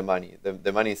to get the money.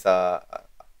 The money is a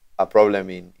problem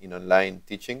in online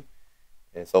teaching.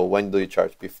 So when do you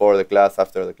charge? Before the class,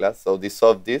 after the class? So they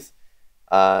solved this.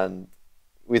 And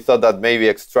we thought that maybe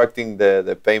extracting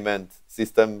the payment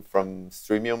system from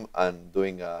Streamium and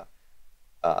doing a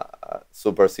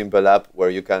super simple app where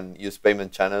you can use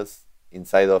payment channels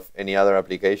inside of any other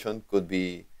application could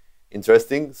be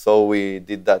interesting. So we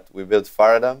did that. We built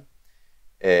Faradam.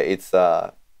 It's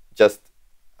just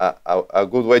a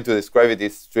good way to describe it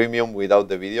is Streamium without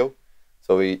the video.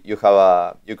 So you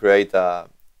create a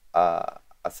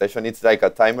session. It's like a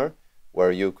timer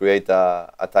where you create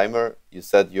a timer, you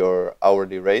set your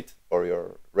hourly rate or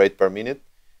your rate per minute,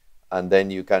 and then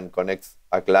you can connect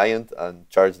a client and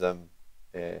charge them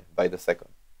by the second.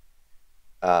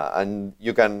 And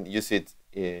you can use it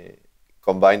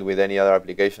combined with any other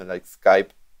application like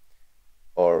Skype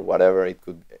or whatever. It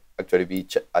could actually be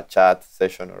a chat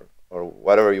session or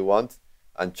whatever you want,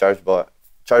 and charge for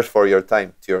your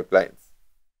time to your clients.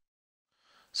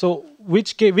 So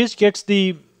which gets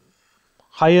the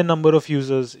higher number of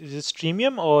users? Is it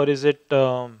Streamium or is it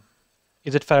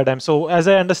Faradam? So as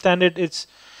I understand it, it's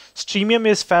Streamium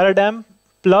is Faradam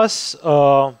plus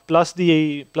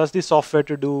the software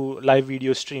to do live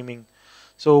video streaming.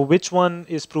 So which one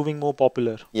is proving more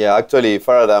popular? Yeah, actually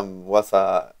Faradam was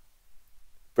a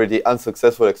pretty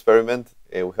unsuccessful experiment.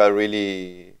 We had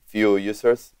really few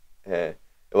users. It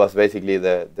was basically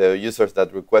the users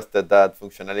that requested that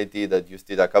functionality that used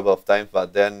it a couple of times,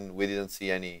 but then we didn't see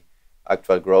any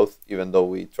actual growth, even though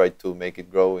we tried to make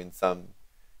it grow in some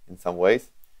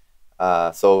ways.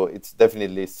 So it's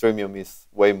definitely Streamium is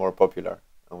way more popular,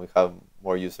 and we have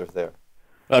more users there.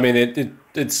 I mean,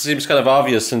 it seems kind of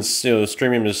obvious since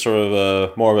Streamium is sort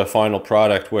of more of a final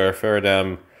product, where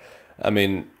Faradam, I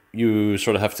mean, you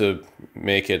sort of have to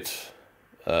make it.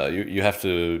 You have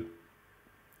to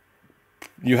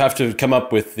come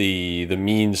up with the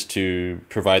means to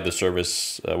provide the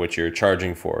service which you're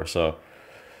charging for. So.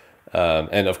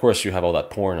 And of course, you have all that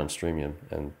porn on Streamium,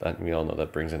 and we all know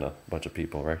that brings in a bunch of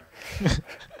people, right?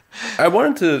 I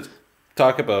wanted to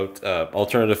talk about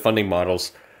alternative funding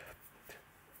models.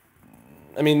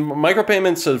 I mean,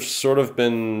 micropayments have sort of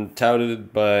been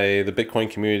touted by the Bitcoin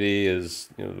community as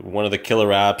one of the killer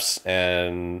apps,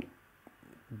 and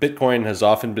Bitcoin has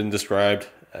often been described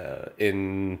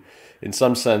in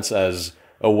some sense as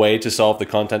a way to solve the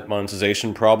content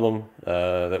monetization problem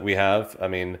that we have. I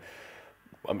mean,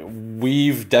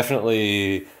 we've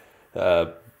definitely,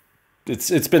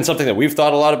 it's been something that we've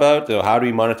thought a lot about. How do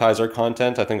we monetize our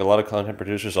content? I think a lot of content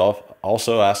producers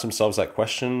also ask themselves that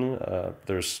question.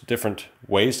 There's different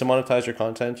ways to monetize your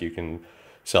content. You can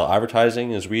sell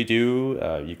advertising as we do.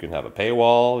 You can have a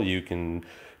paywall. You can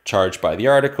charge by the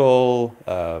article,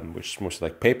 which is mostly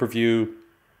like pay-per-view.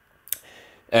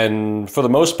 And for the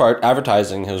most part,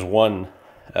 advertising has won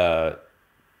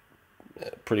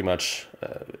pretty much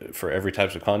for every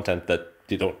type of content that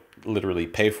you don't literally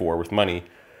pay for with money.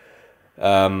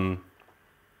 Now,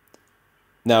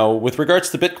 with regards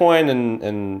to Bitcoin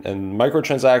and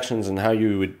microtransactions and how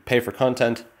you would pay for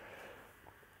content,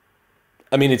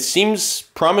 I mean, it seems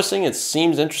promising. It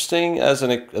seems interesting as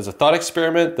a thought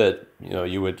experiment that,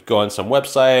 you would go on some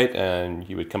website and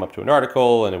you would come up to an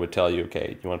article and it would tell you,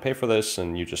 okay, you want to pay for this?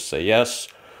 And you just say yes,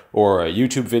 or a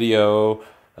YouTube video,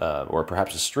 or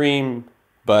perhaps a stream.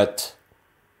 But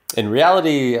in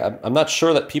reality, I'm not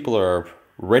sure that people are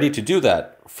ready to do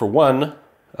that. For one,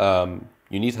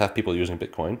 you need to have people using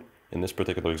Bitcoin in this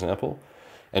particular example.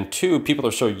 And two, people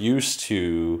are so used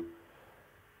to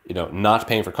not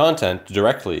paying for content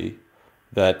directly,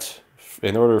 that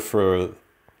in order for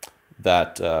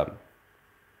that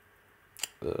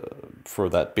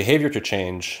behavior to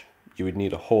change, you would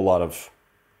need a whole lot of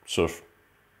sort of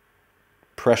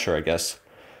pressure, I guess,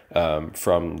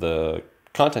 from the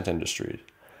content industry.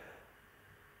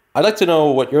 I'd like to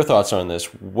know what your thoughts are on this.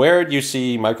 Where do you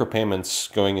see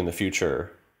micropayments going in the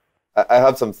future? I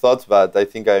have some thoughts, but I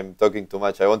think I'm talking too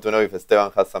much. I want to know if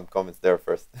Esteban has some comments there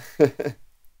first.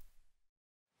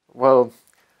 Well,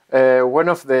 one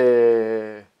of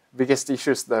the biggest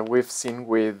issues that we've seen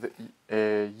with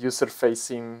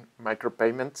user-facing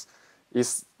micropayments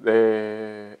is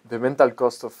the mental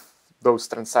cost of those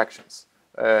transactions.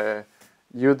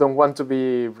 You don't want to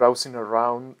be browsing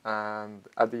around and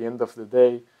at the end of the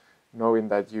day, knowing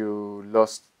that you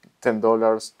lost $10,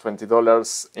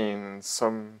 $20 in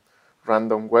some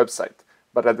random website.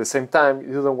 But at the same time,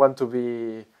 you don't want to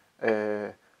be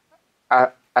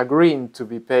agreeing to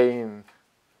be paying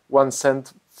 1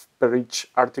 cent per each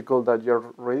article that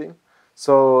you're reading.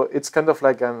 So it's kind of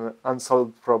like an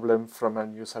unsolved problem from a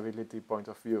usability point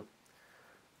of view.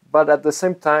 But at the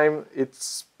same time,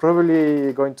 it's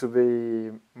probably going to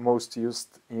be most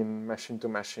used in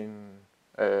machine-to-machine,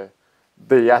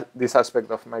 this aspect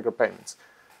of micropayments.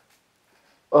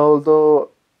 Although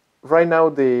right now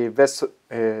the best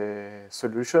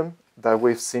solution that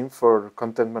we've seen for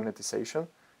content monetization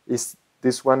is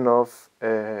this one of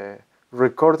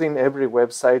recording every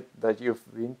website that you've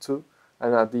been to,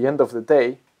 and at the end of the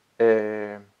day,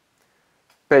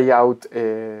 pay out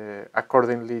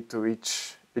accordingly to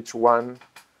each one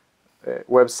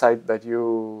website that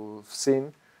you've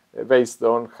seen, based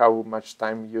on how much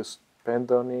time you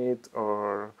spend on it,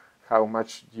 or how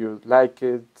much you like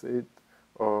it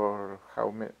or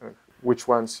which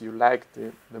ones you liked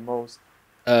the most.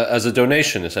 As a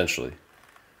donation, essentially.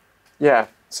 Yeah,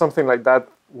 something like that.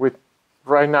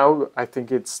 Right now, I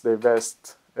think it's the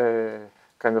best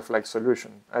kind of like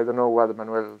solution. I don't know what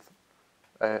Manuel.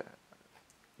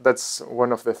 That's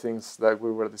one of the things that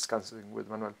we were discussing with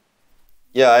Manuel.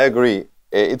 Yeah, I agree.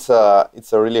 It's a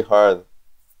really hard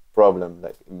problem.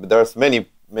 Like, there's many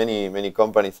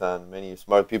companies and many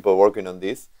smart people working on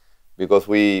this, because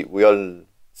we all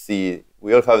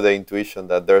have the intuition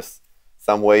that there's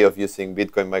some way of using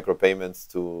Bitcoin micropayments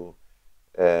to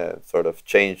sort of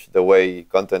change the way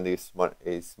content is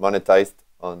monetized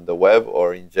on the web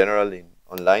or in general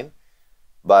online.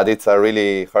 But it's a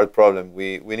really hard problem.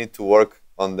 We need to work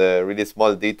on the really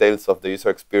small details of the user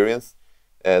experience.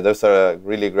 There's a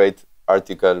really great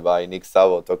article by Nick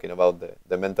Szabo talking about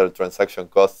the mental transaction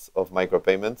costs of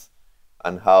micropayments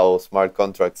and how smart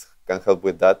contracts can help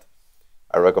with that.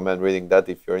 I recommend reading that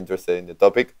if you're interested in the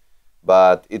topic.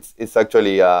 But it's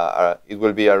actually it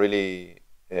will be a really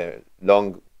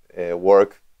long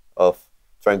work of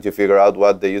trying to figure out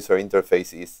what the user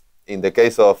interface is. In the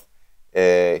case of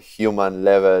human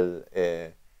level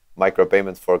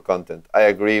micropayments for content, I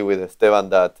agree with Esteban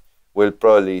that we'll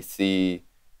probably see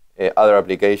other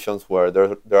applications where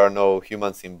there are no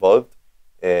humans involved,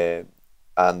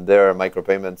 and their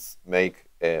micropayments make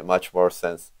much more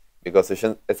sense, because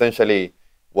essentially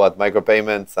what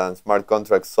micropayments and smart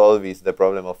contracts solve is the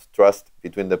problem of trust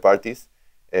between the parties.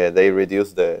 They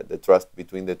reduce the trust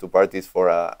between the two parties for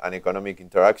an economic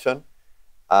interaction.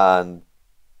 And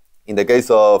in the case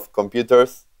of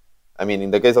computers,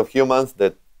 in the case of humans,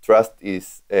 the trust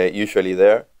is usually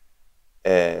there.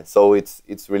 So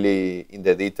it's really in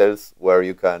the details where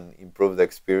you can improve the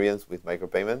experience with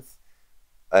micropayments.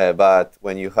 But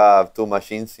when you have two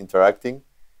machines interacting,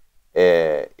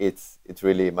 it's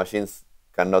really, machines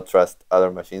cannot trust other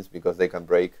machines because they can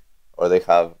break, or they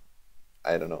have,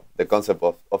 I don't know, the concept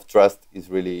of trust is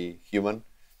really human.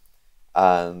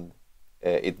 And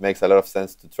it makes a lot of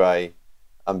sense to try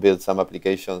and build some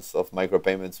applications of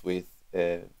micropayments with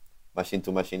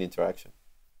machine-to-machine interaction.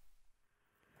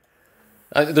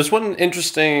 There's one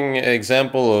interesting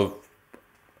example of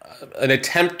an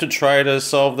attempt to try to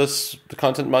solve the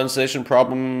content monetization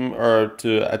problem, or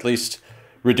to at least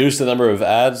reduce the number of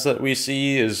ads that we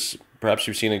see, is perhaps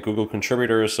you've seen a Google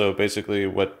contributor. So basically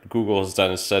what Google has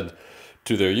done is said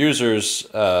to their users,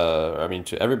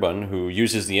 to everyone who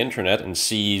uses the internet and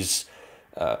sees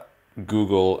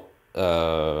Google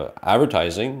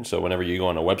advertising. So whenever you go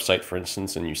on a website, for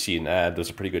instance, and you see an ad, there's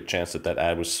a pretty good chance that that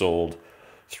ad was sold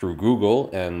through Google,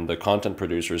 and the content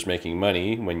producer is making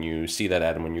money when you see that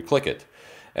ad and when you click it.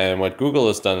 And what Google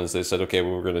has done is they said, okay,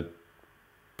 well, we're going to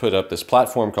put up this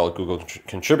platform called Google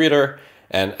Contributor,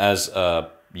 and as a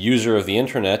user of the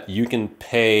internet, you can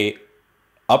pay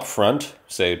upfront,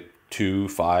 say $2,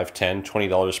 $5, $10,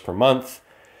 $20 per month,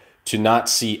 to not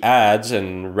see ads,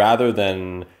 and rather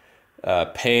than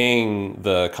paying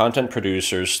the content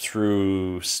producers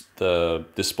through the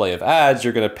display of ads,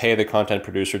 you're going to pay the content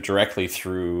producer directly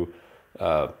through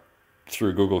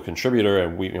Google Contributor,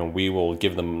 and we will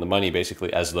give them the money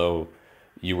basically as though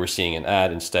you were seeing an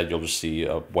ad. Instead, you'll just see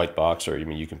a white box, or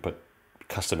you can put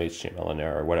custom HTML in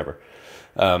there or whatever.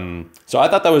 So I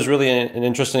thought that was really an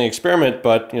interesting experiment,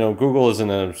 but Google is in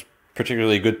a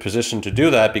particularly good position to do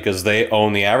that because they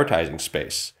own the advertising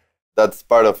space. That's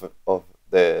part of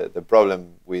the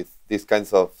problem with these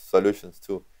kinds of solutions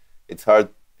too. It's hard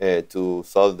to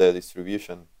solve the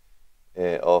distribution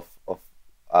of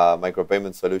a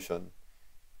micropayment solution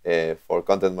for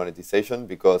content monetization,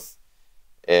 because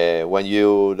when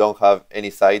you don't have any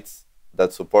sites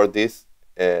that support this,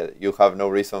 you have no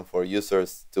reason for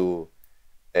users to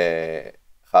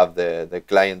have the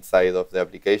client side of the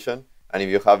application. And if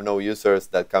you have no users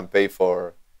that can pay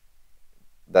for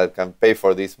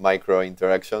these micro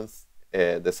interactions,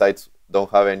 the sites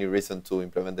don't have any reason to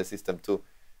implement the system too.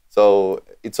 So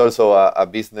it's also a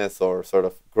business or sort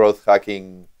of growth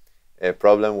hacking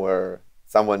problem where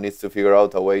someone needs to figure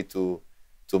out a way to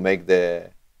make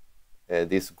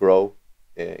this grow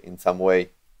in some way,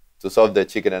 to solve the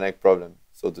chicken and egg problem,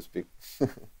 so to speak.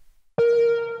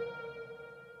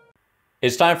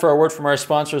 It's time for a word from our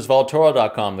sponsors,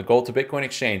 Vaultoro.com, the gold to Bitcoin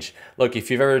exchange. Look, if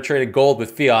you've ever traded gold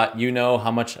with fiat, you know how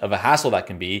much of a hassle that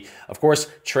can be. Of course,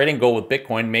 trading gold with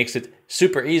Bitcoin makes it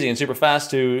super easy and super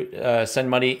fast to send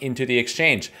money into the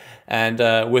exchange. And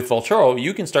with Vaultoro,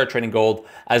 you can start trading gold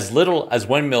as little as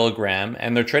 1 milligram,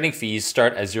 and their trading fees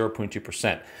start at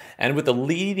 0.2%. And with the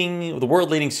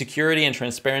world-leading security and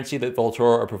transparency that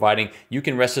Vaultoro are providing, you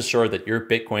can rest assured that your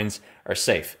Bitcoins are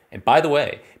safe. And by the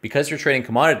way, because you're trading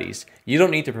commodities, you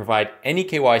don't need to provide any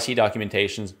KYC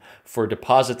documentations for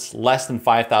deposits less than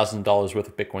 $5,000 worth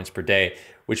of Bitcoins per day,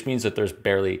 which means that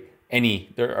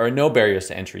there are no barriers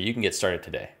to entry. You can get started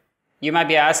today. You might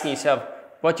be asking yourself,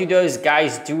 what do those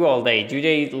guys do all day? Do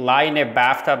they lie in their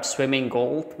bathtub swimming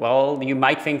gold? Well, you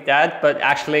might think that, but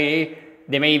actually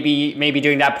they may be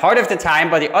doing that part of the time,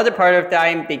 but the other part of the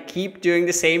time, they keep doing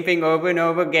the same thing over and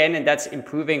over again, and that's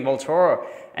improving Vaultoro.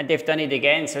 And they've done it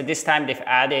again. So this time they've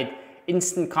added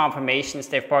instant confirmations.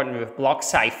 They've partnered with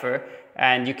BlockCypher,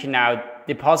 and you can now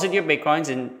deposit your Bitcoins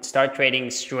and start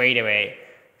trading straight away.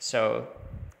 So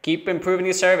keep improving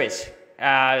the service.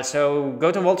 So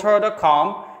go to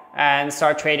Vaultoro.com and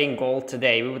start trading gold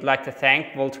today. We would like to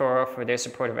thank Vaultoro for their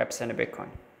support of Epicenter Bitcoin.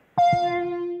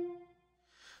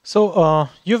 So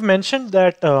you've mentioned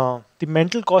that the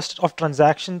mental cost of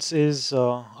transactions is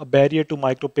a barrier to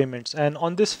micropayments, and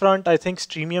on this front, I think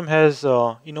Streamium has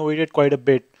innovated quite a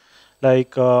bit.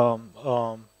 Like all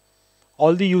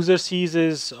the user sees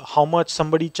is how much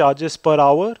somebody charges per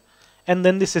hour, and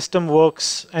then the system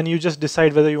works, and you just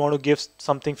decide whether you want to give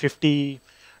something $50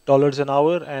 an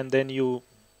hour, and then you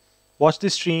watch the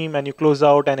stream and you close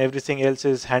out, and everything else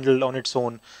is handled on its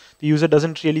own. The user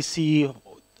doesn't really see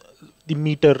the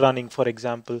meter running, for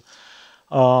example.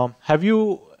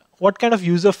 What kind of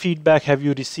user feedback have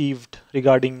you received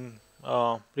regarding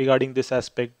this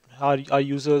aspect? Are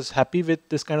users happy with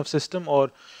this kind of system, or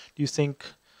do you think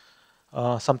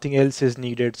something else is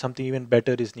needed, something even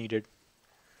better is needed?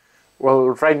 Well,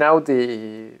 right now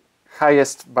the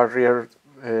highest barrier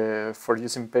for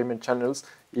using payment channels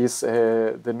is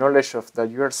the knowledge of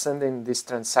that you are sending this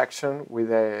transaction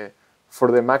for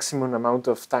the maximum amount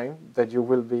of time that you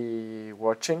will be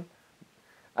watching.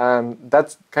 And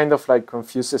that kind of like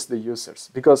confuses the users,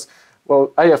 because,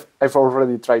 well, I've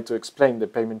already tried to explain the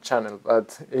payment channel,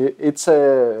 but it's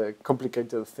a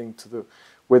complicated thing to do.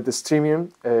 With the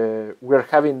Streamium, we're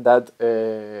having that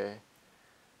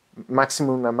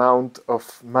maximum amount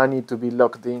of money to be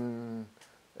logged in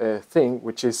thing,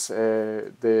 which is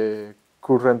the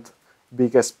current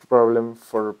biggest problem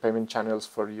for payment channels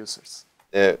for users.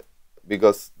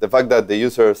 Because the fact that the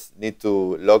users need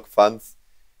to log funds,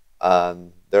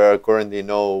 and there are currently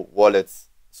no wallets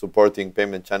supporting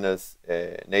payment channels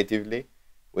natively,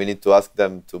 we need to ask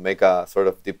them to make a sort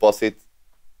of deposit.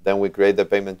 Then we create the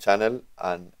payment channel,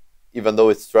 and even though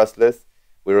it's trustless,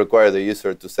 we require the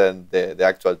user to send the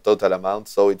actual total amount,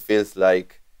 so it feels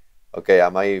like, okay,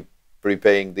 am I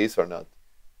prepaying this or not?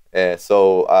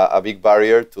 So a big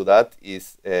barrier to that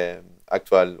is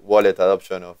actual wallet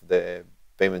adoption of the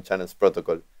payment channels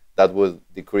protocol. That will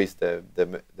decrease the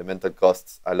mental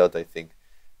costs a lot, I think.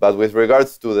 But with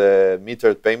regards to the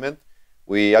metered payment,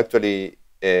 we actually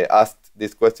asked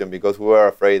this question because we were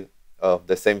afraid of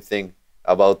the same thing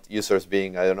about users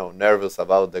being, I don't know, nervous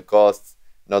about the costs,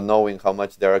 not knowing how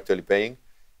much they're actually paying.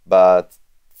 But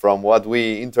from what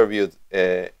we interviewed,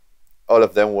 all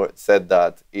of them said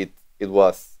that it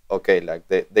was okay. Like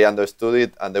they understood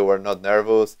it and they were not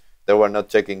nervous. They were not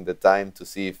checking the time to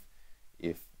see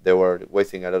if they were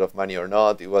wasting a lot of money or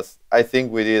not. It was, I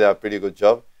think we did a pretty good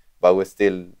job, but we're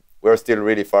still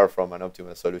really far from an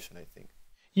optimal solution, I think.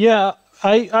 Yeah,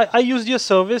 I used your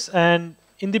service, and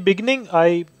in the beginning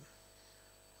I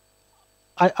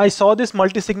saw this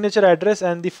multi-signature address,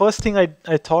 and the first thing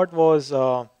I thought was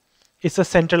it's a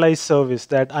centralized service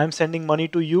that I'm sending money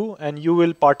to you and you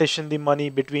will partition the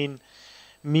money between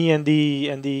me and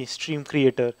the stream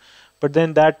creator. But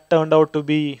then that turned out to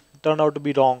be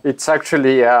wrong. It's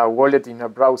actually a wallet in a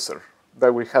browser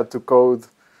that we had to code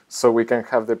so we can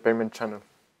have the payment channel.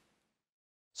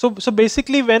 So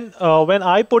basically, when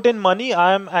I put in money,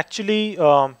 I am actually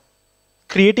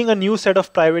creating a new set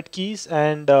of private keys,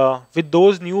 and with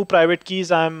those new private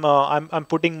keys, I'm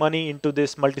putting money into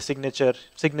this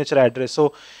signature address.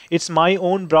 So it's my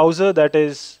own browser that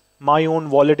is my own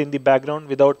wallet in the background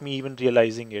without me even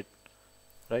realizing it,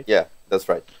 right? Yeah, that's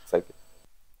right, exactly.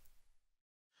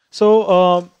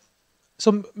 So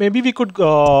so maybe we could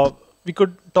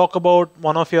talk about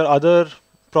one of your other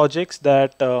projects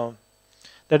that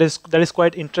is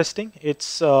quite interesting.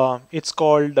 It's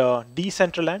called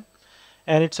Decentraland,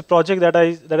 and it's a project that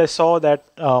I saw that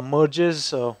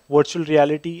merges virtual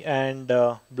reality and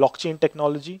blockchain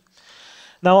technology.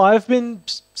 Now I've been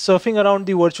surfing around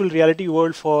the virtual reality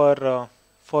world for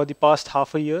the past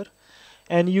half a year,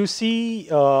 and you see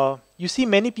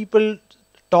many people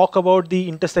talk about the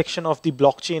intersection of the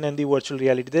blockchain and the virtual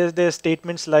reality. There's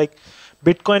statements like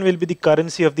Bitcoin will be the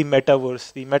currency of the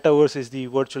metaverse. The metaverse is the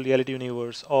virtual reality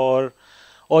universe, or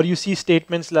you see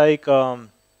statements like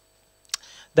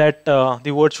that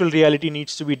the virtual reality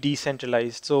needs to be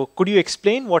decentralized. So could you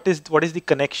explain what is the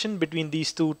connection between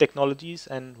these two technologies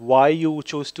and why you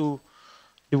chose to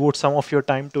devote some of your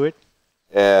time to it?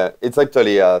 It's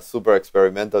actually a super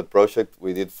experimental project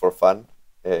we did for fun.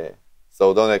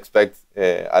 So don't expect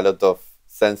a lot of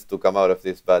sense to come out of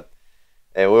this, but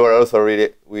we were also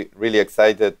really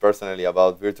excited personally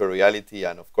about virtual reality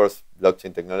and of course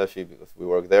blockchain technology because we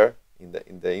work there in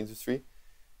the industry,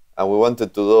 and we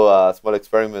wanted to do a small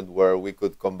experiment where we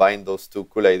could combine those two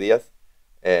cool ideas.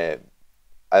 I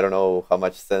don't know how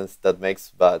much sense that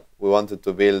makes, but we wanted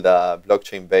to build a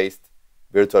blockchain-based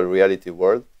virtual reality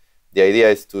world. The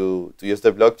idea is to use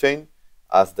the blockchain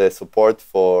as the support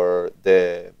for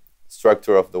the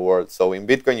structure of the world. So in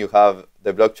Bitcoin, you have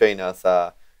the blockchain as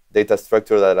a data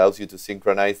structure that allows you to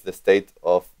synchronize the state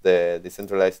of the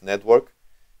decentralized network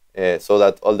so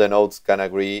that all the nodes can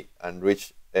agree and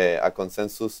reach a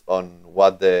consensus on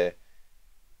what to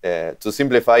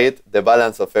simplify it, the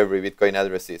balance of every Bitcoin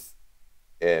address is.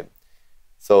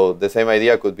 So the same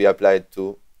idea could be applied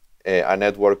to a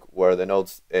network where the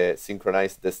nodes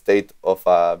synchronize the state of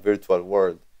a virtual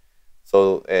world.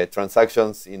 So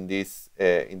transactions in this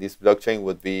blockchain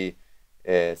would be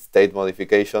state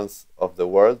modifications of the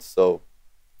world. So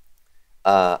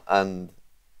and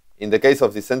in the case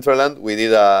of Decentraland, we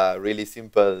did a really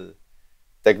simple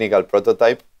technical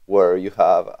prototype where you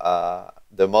have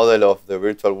the model of the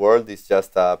virtual world is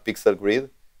just a pixel grid.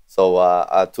 So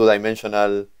a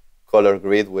two-dimensional color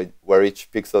grid where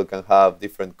each pixel can have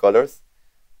different colors,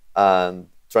 and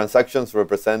transactions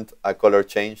represent a color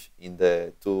change in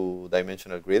the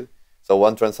two-dimensional grid. So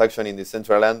one transaction in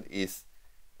Decentraland is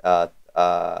a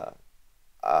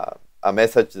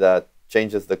message that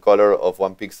changes the color of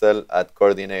one pixel at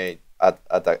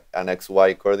an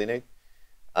XY coordinate.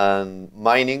 And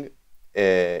mining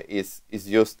is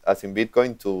used as in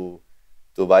Bitcoin to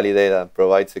validate and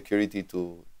provide security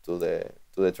to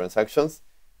the transactions.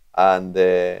 And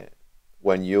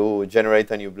when you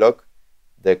generate a new block,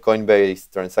 the Coinbase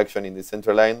transaction in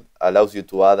Decentraland allows you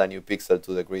to add a new pixel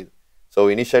to the grid. So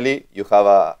initially, you have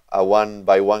a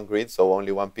one-by-one grid, so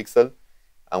only one pixel.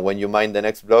 And when you mine the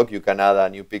next block, you can add a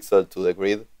new pixel to the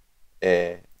grid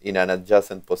in an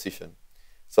adjacent position.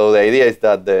 So the idea is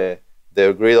that the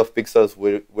grid of pixels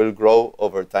will grow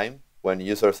over time when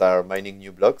users are mining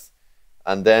new blocks.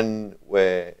 And then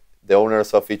where the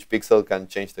owners of each pixel can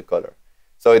change the color.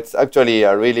 So it's actually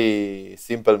a really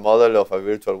simple model of a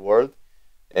virtual world.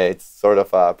 It's sort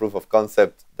of a proof of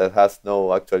concept that has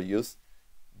no actual use,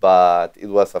 but it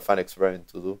was a fun experiment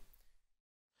to do.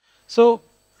 So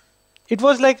it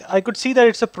was like, I could see that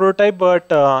it's a prototype, but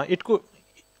it could,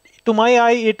 to my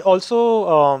eye, it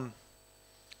also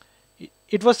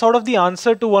it was sort of the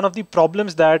answer to one of the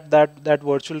problems that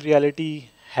virtual reality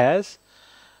has.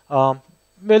 Well,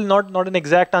 not an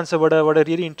exact answer, but a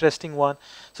really interesting one.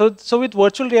 So with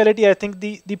virtual reality, I think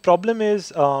the problem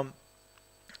is,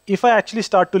 if I actually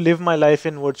start to live my life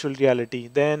in virtual reality,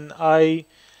 then I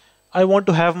want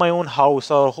to have my own house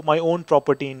or my own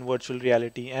property in virtual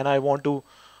reality, and I want to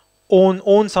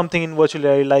own something in virtual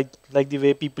reality, like the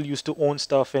way people used to own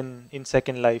stuff in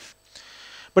Second Life.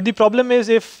 But the problem is,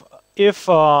 if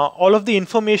all of the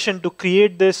information to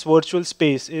create this virtual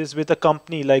space is with a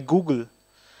company like Google,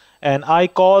 and I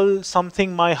call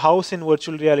something my house in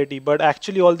virtual reality, but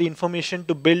actually all the information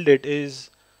to build it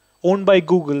is owned by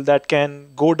Google, that can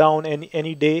go down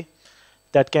any day,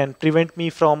 that can prevent me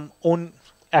from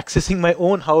accessing my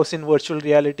own house in virtual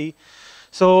reality.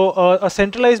 So a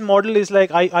centralized model is like,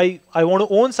 I want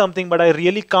to own something, but I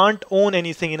really can't own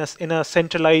anything in a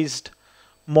centralized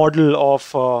model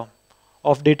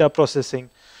of data processing.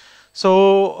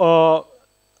 So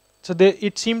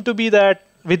it seemed to be that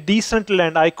with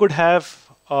Decentraland, I could have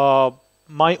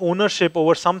my ownership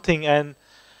over something, and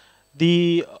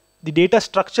the data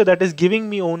structure that is giving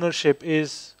me ownership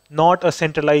is not a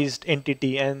centralized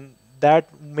entity, and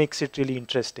that makes it really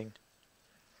interesting.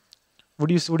 Would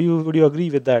you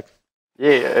agree with that?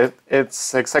 Yeah,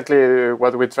 it's exactly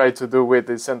what we try to do with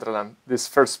Decentraland. This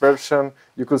first version,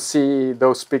 you could see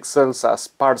those pixels as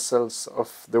parcels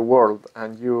of the world,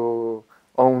 and you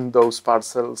own those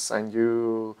parcels, and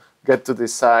you get to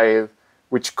decide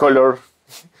which color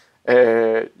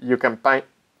you can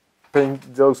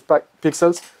paint those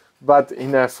pixels. But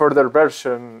in a further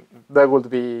version, that would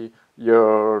be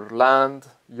your land,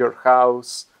 your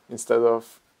house, instead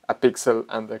of a pixel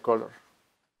and the color.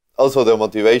 Also, the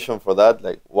motivation for that,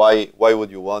 like why would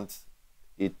you want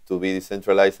it to be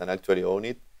decentralized and actually own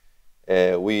it?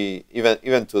 We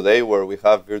even today, where we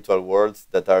have virtual worlds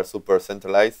that are super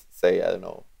centralized, say, I don't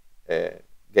know,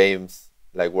 games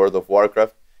like World of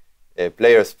Warcraft,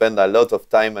 players spend a lot of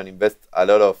time and invest a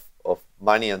lot of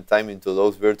money and time into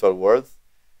those virtual worlds.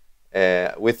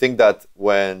 We think that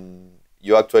when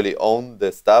you actually own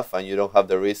the stuff and you don't have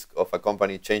the risk of a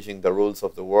company changing the rules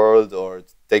of the world or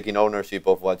taking ownership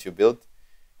of what you built,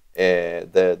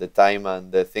 the time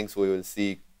and the things we will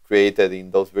see created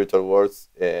in those virtual worlds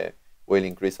will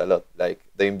increase a lot. Like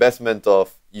the investment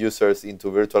of users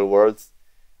into virtual worlds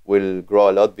will grow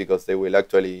a lot, because they will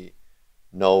actually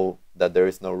know that there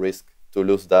is no risk to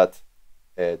lose that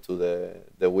to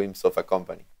the whims of a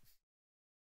company.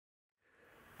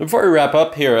 Before we wrap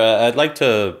up here, I'd like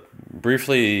to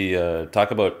briefly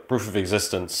talk about proof of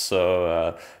existence.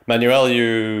 So, Manuel,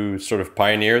 you sort of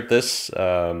pioneered this,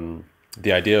 the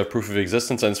idea of proof of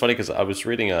existence. And it's funny because I was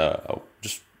reading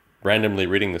just randomly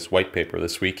reading this white paper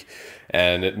this week,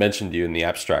 and it mentioned you in the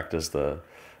abstract as the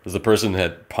person who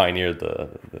had pioneered the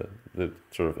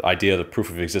sort of idea of the proof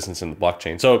of existence in the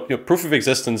blockchain. So, proof of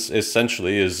existence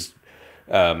essentially is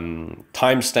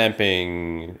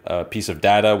time-stamping a piece of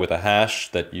data with a hash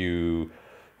that you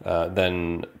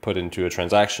then put into a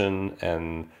transaction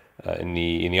and in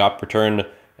the op return,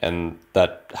 and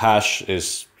that hash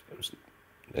is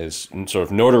sort of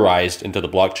notarized into the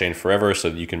blockchain forever, so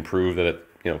that you can prove that at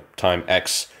time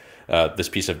X this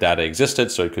piece of data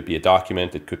existed. So it could be a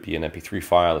document, it could be an MP3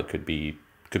 file, it could be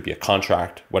a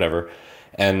contract, whatever.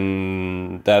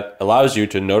 And that allows you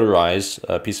to notarize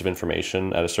a piece of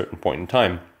information at a certain point in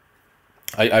time.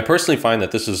 I personally find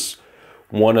that this is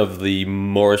one of the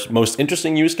most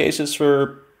interesting use cases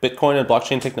for Bitcoin and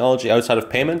blockchain technology outside of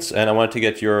payments. And I wanted to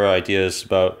get your ideas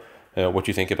about what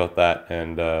you think about that,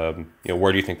 and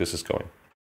where do you think this is going?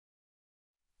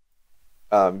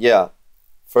 Yeah.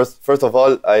 First of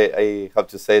all, I have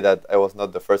to say that I was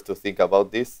not the first to think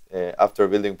about this. After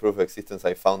building proof of existence,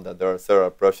 I found that there are several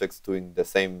projects doing the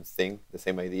same thing, the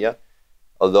same idea.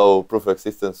 Although proof of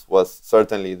existence was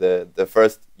certainly the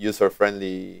first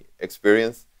user-friendly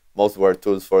experience, most were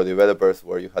tools for developers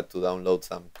where you had to download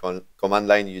some command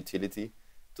line utility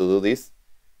to do this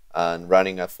and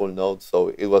running a full node. So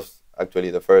it was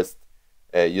actually the first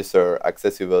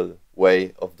user-accessible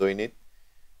way of doing it.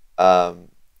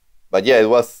 But yeah,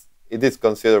 it is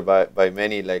considered by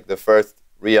many like the first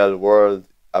real world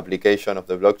application of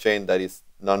the blockchain that is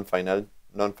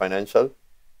non-financial.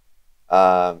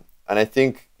 And I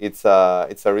think it's a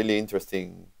really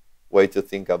interesting way to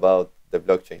think about the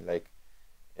blockchain. Like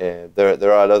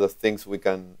there are a lot of things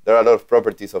there are a lot of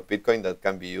properties of Bitcoin that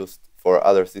can be used for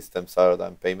other systems other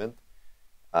than payment.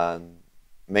 And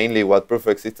mainly what proof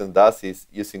of existence does is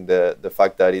using the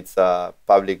fact that it's a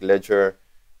public ledger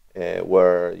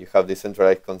where you have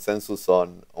decentralized consensus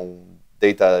on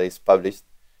data that is published,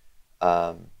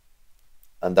 and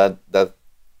that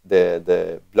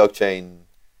the blockchain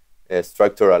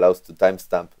structure allows to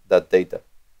timestamp that data.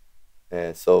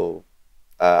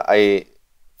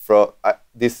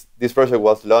 This project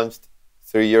was launched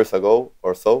 3 years ago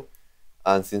or so,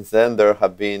 and since then there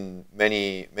have been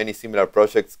many similar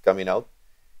projects coming out.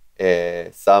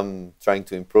 Some trying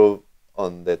to improve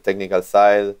on the technical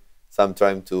side, some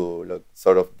trying to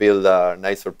sort of build a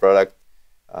nicer product,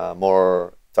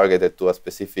 more targeted to a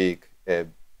specific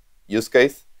use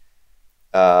case.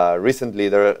 Recently,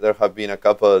 there have been a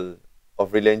couple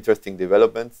of really interesting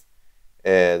developments.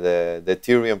 The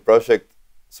Ethereum project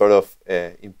sort of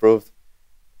improved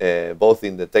both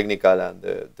in the technical and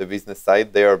the business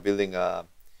side. They are building a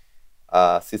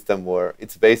system where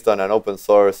it's based on an open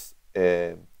source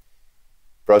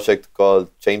project called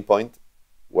Chainpoint,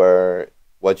 where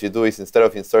what you do is instead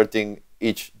of inserting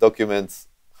each document's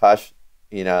hash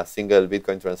in a single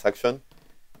Bitcoin transaction,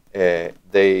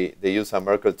 they use a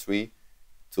Merkle tree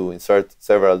to insert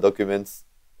several documents.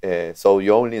 So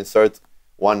you only insert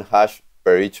one hash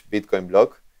per each Bitcoin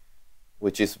block,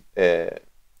 which is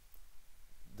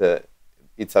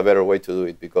it's a better way to do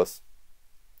it, because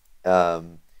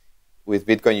with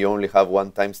Bitcoin you only have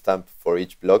one timestamp for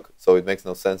each block, so it makes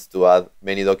no sense to add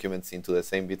many documents into the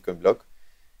same Bitcoin block.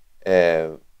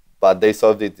 But they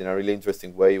solved it in a really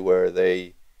interesting way, where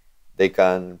they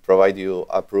can provide you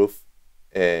a proof,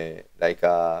 like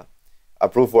a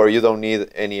proof where you don't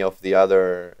need any of the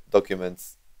other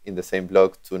documents in the same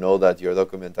block to know that your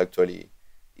document actually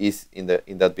is in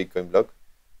that Bitcoin block.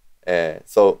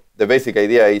 So the basic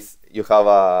idea is you have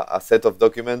a set of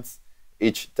documents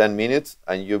each 10 minutes,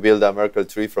 and you build a Merkle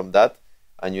tree from that,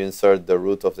 and you insert the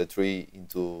root of the tree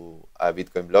into a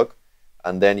Bitcoin block,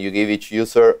 and then you give each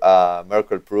user a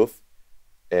Merkle proof,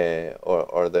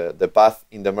 or the path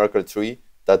in the Merkle tree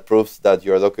that proves that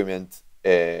your document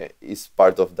is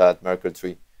part of that Merkle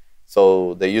tree.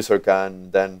 So the user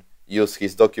can then use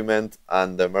his document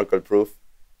and the Merkle proof,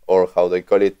 or how they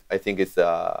call it, I think it's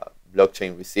a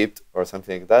blockchain receipt or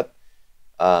something like that.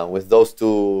 With those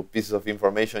two pieces of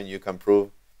information, you can prove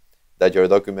that your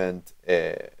document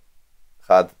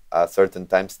had a certain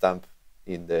timestamp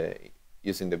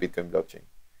using the Bitcoin blockchain.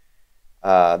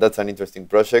 That's an interesting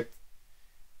project.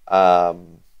 Yeah,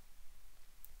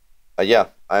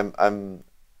 I'm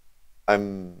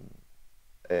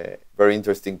very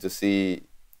interested to see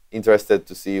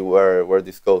where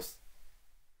this goes.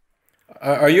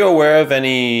 Are you aware of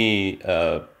any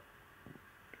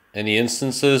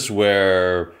instances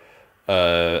where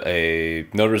a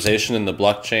notarization in the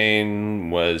blockchain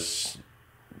was?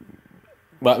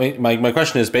 Well, I mean, my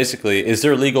question is basically: is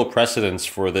there legal precedence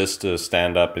for this to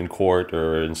stand up in court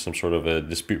or in some sort of a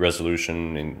dispute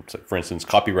resolution, in, for instance,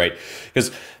 copyright?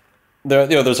 Because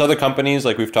there's other companies,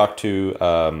 like we've talked to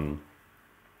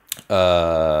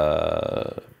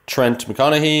Trent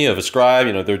McConaughey of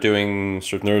Ascribe. They're doing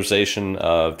sort of notarization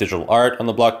of digital art on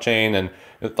the blockchain, and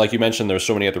like you mentioned, there's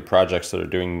so many other projects that are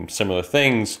doing similar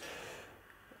things.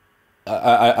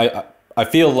 I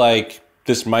feel like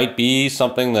this might be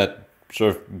something that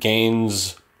sort of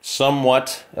gains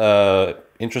somewhat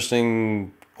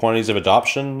interesting quantities of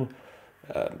adoption.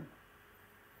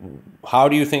 How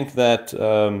do you think that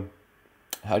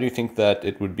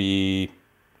it would be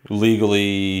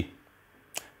legally?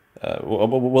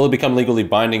 Will it become legally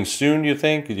binding soon? Do you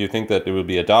think that it will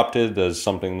be adopted as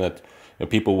something that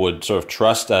people would sort of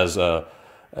trust as a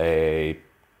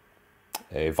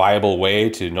viable way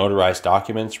to notarize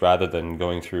documents, rather than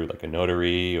going through like a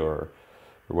notary or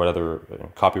what other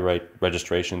copyright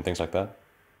registration, things like that?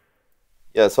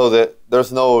 Yeah, so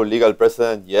there's no legal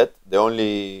precedent yet. The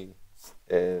only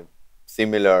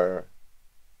similar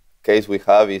case we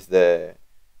have is the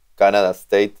Canada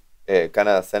Senate,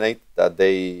 that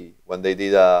when they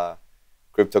did a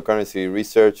cryptocurrency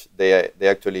research, they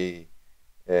actually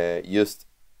used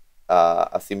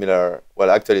a similar,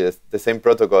 well, actually the same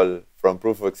protocol from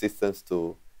proof of existence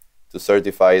to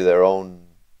certify their own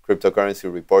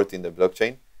cryptocurrency report in the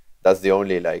blockchain. That's the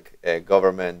only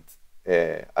government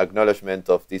acknowledgement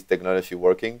of this technology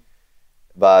working,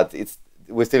 but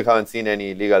we still haven't seen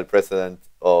any legal precedent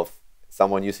of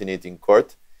someone using it in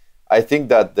court. I think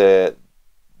that the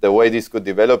way this could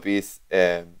develop is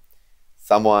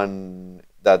someone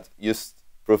that used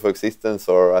proof of existence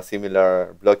or a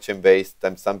similar blockchain-based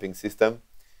timestamping system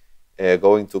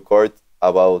going to court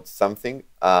about something,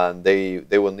 and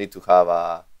they will need to have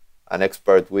an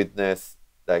expert witness.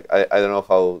 I don't know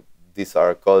how these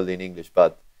are called in English,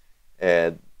 but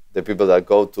the people that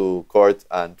go to court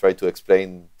and try to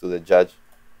explain to the judge.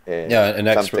 An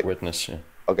expert witness. Yeah.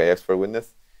 Okay, expert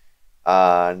witness.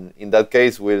 And in that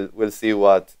case, we'll see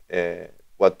what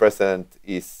precedent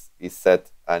is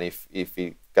set and if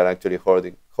it can actually hold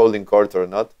in court or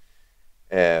not.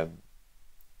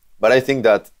 But I think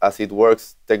that as it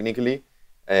works technically,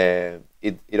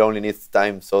 it only needs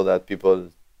time so that people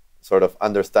sort of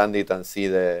understand it and see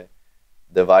the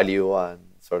value, and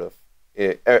sort of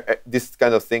these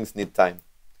kind of things need time.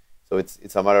 So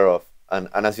it's a matter of, and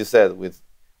as you said, with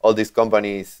all these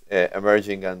companies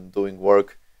emerging and doing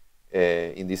work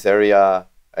in this area,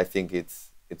 I think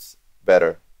it's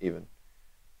better even.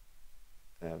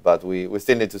 But we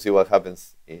still need to see what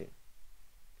happens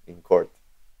in court.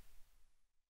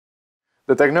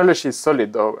 The technology is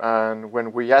solid though, and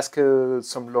when we asked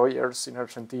some lawyers in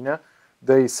Argentina,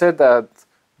 they said that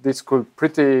this could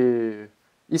pretty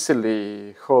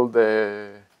easily hold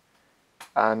an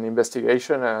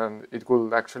investigation, and it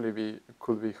could actually be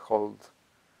held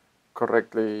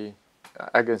correctly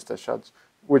against a judge,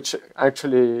 which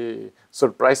actually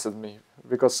surprises me,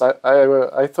 because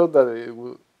I thought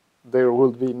that there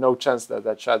would be no chance that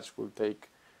a judge will take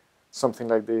something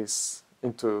like this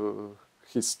into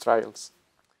his trials.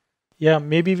 Yeah,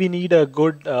 maybe we need a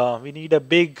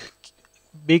big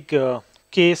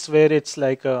case where it's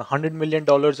like $100 million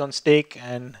on stake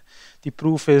and the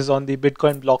proof is on the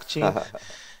Bitcoin blockchain,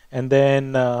 and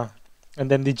then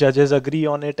the judges agree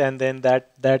on it, and then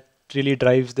that really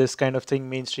drives this kind of thing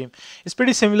mainstream. It's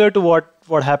pretty similar to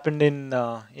what happened in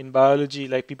biology.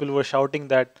 Like, people were shouting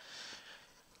that,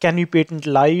 can we patent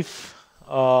life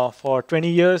for 20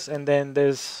 years, and then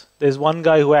there's one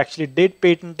guy who actually did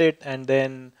patent it, and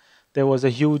then there was a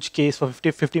huge case for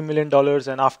 $50 million,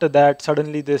 and after that,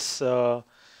 suddenly this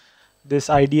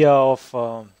idea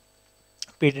of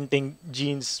patenting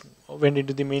genes went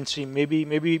into the mainstream. Maybe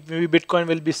Bitcoin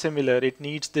will be similar. It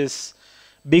needs this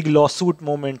big lawsuit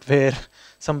moment where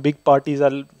some big parties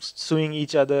are suing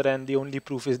each other, and the only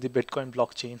proof is the Bitcoin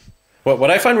blockchain.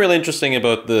 What I find really interesting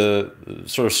about the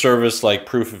sort of service like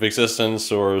proof of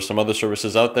existence or some other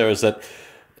services out there is that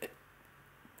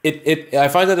I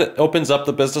find that it opens up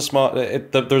the business model.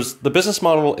 The business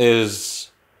model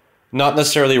is not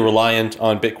necessarily reliant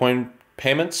on Bitcoin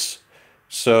payments.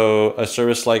 So a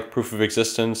service like proof of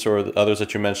existence or the others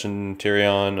that you mentioned,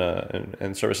 Tyrion,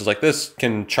 and services like this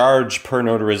can charge per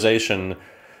notarization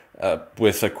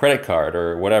with a credit card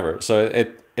or whatever. So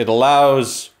it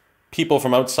allows people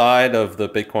from outside of the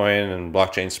Bitcoin and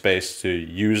blockchain space to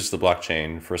use the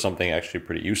blockchain for something actually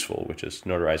pretty useful, which is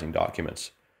notarizing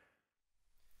documents.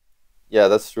 Yeah,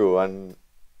 that's true. And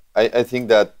I think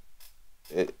that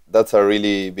that's a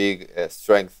really big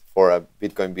strength for a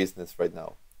Bitcoin business right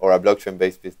now, or a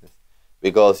blockchain-based business,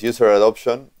 because user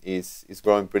adoption is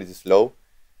growing pretty slow.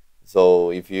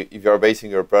 So if you are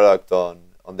basing your product on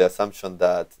the assumption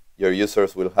that your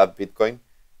users will have Bitcoin,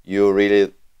 you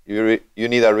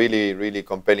need a really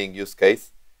compelling use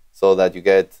case so that you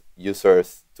get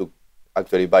users to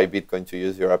actually buy Bitcoin to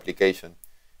use your application.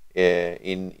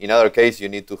 In other case, you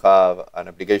need to have an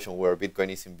application where Bitcoin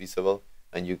is invisible,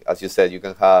 and you, as you said, you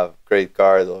can have credit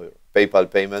card or PayPal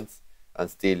payments and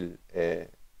still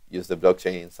use the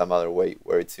blockchain in some other way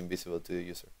where it's invisible to the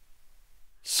user.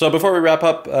 So before we wrap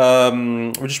up,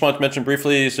 we just wanted to mention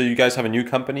briefly, so you guys have a new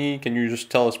company. Can you just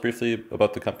tell us briefly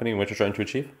about the company and what you're trying to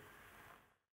achieve?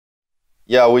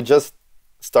 Yeah, we just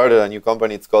started a new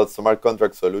company. It's called Smart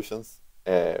Contract Solutions.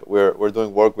 We're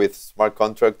doing work with smart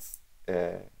contracts.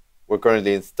 We're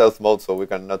currently in stealth mode, so we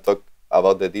cannot talk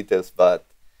about the details, but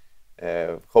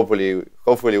hopefully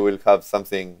we'll have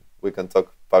something we can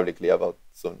talk publicly about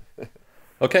soon.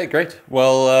 Okay, great.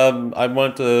 Well, I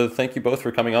want to thank you both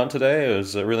for coming on today. It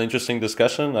was a really interesting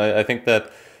discussion. I think that,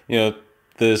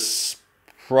 this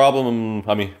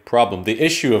the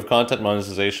issue of content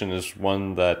monetization is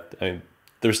one that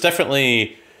there's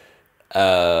definitely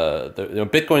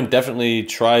Bitcoin definitely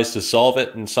tries to solve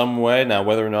it in some way. Now,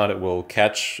 whether or not it will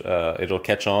it'll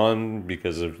catch on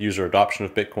because of user adoption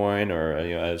of Bitcoin, or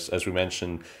as we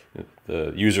mentioned,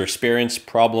 the user experience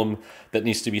problem that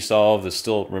needs to be solved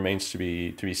still remains to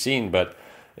be seen. But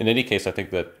in any case, I think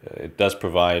that it does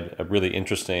provide a really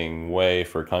interesting way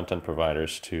for content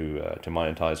providers to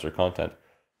monetize their content.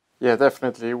 Yeah,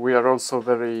 definitely. We are also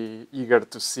very eager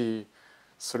to see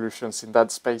solutions in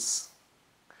that space.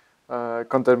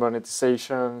 Content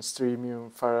monetization,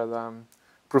 Streamium, Faradam,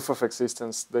 proof of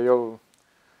existence,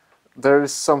 there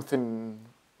is something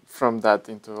from that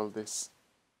into all this.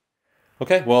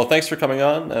 Okay, well, thanks for coming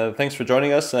on. Thanks for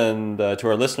joining us. And to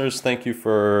our listeners, thank you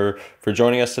for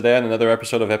joining us today on another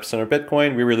episode of Epicenter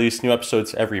Bitcoin. We release new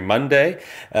episodes every Monday.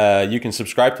 You can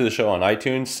subscribe to the show on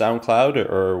iTunes, SoundCloud,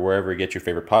 or wherever you get your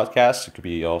favorite podcasts. It could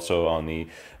be also on the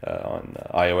on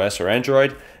iOS or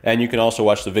Android. And you can also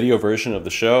watch the video version of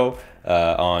the show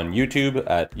on YouTube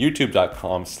at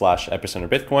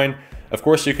youtube.com/epicenterbitcoin. Of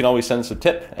course, you can always send us a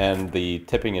tip, and the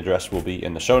tipping address will be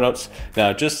in the show notes.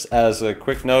 Now, just as a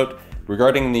quick note,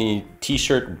 regarding the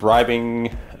t-shirt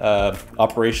bribing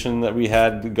operation that we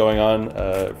had going on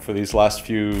for these last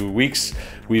few weeks,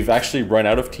 we've actually run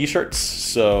out of t-shirts.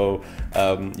 So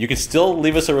you can still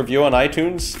leave us a review on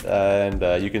iTunes, and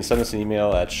you can send us an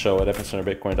email at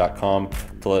show@epicenterbitcoin.com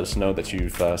to let us know that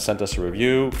you've sent us a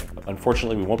review.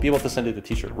 Unfortunately, we won't be able to send you the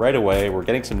t-shirt right away. We're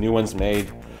getting some new ones made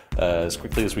as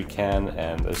quickly as we can,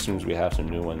 and as soon as we have some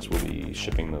new ones, we'll be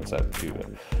shipping those out to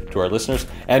our listeners.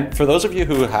 And for those of you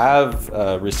who have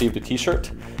received a t-shirt,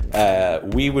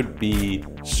 we would be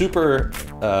super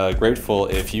grateful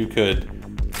if you could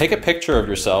take a picture of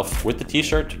yourself with the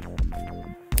t-shirt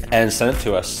and send it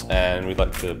to us, and we'd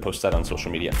like to post that on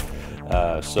social media.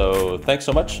 So thanks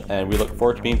so much, and we look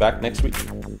forward to being back next week.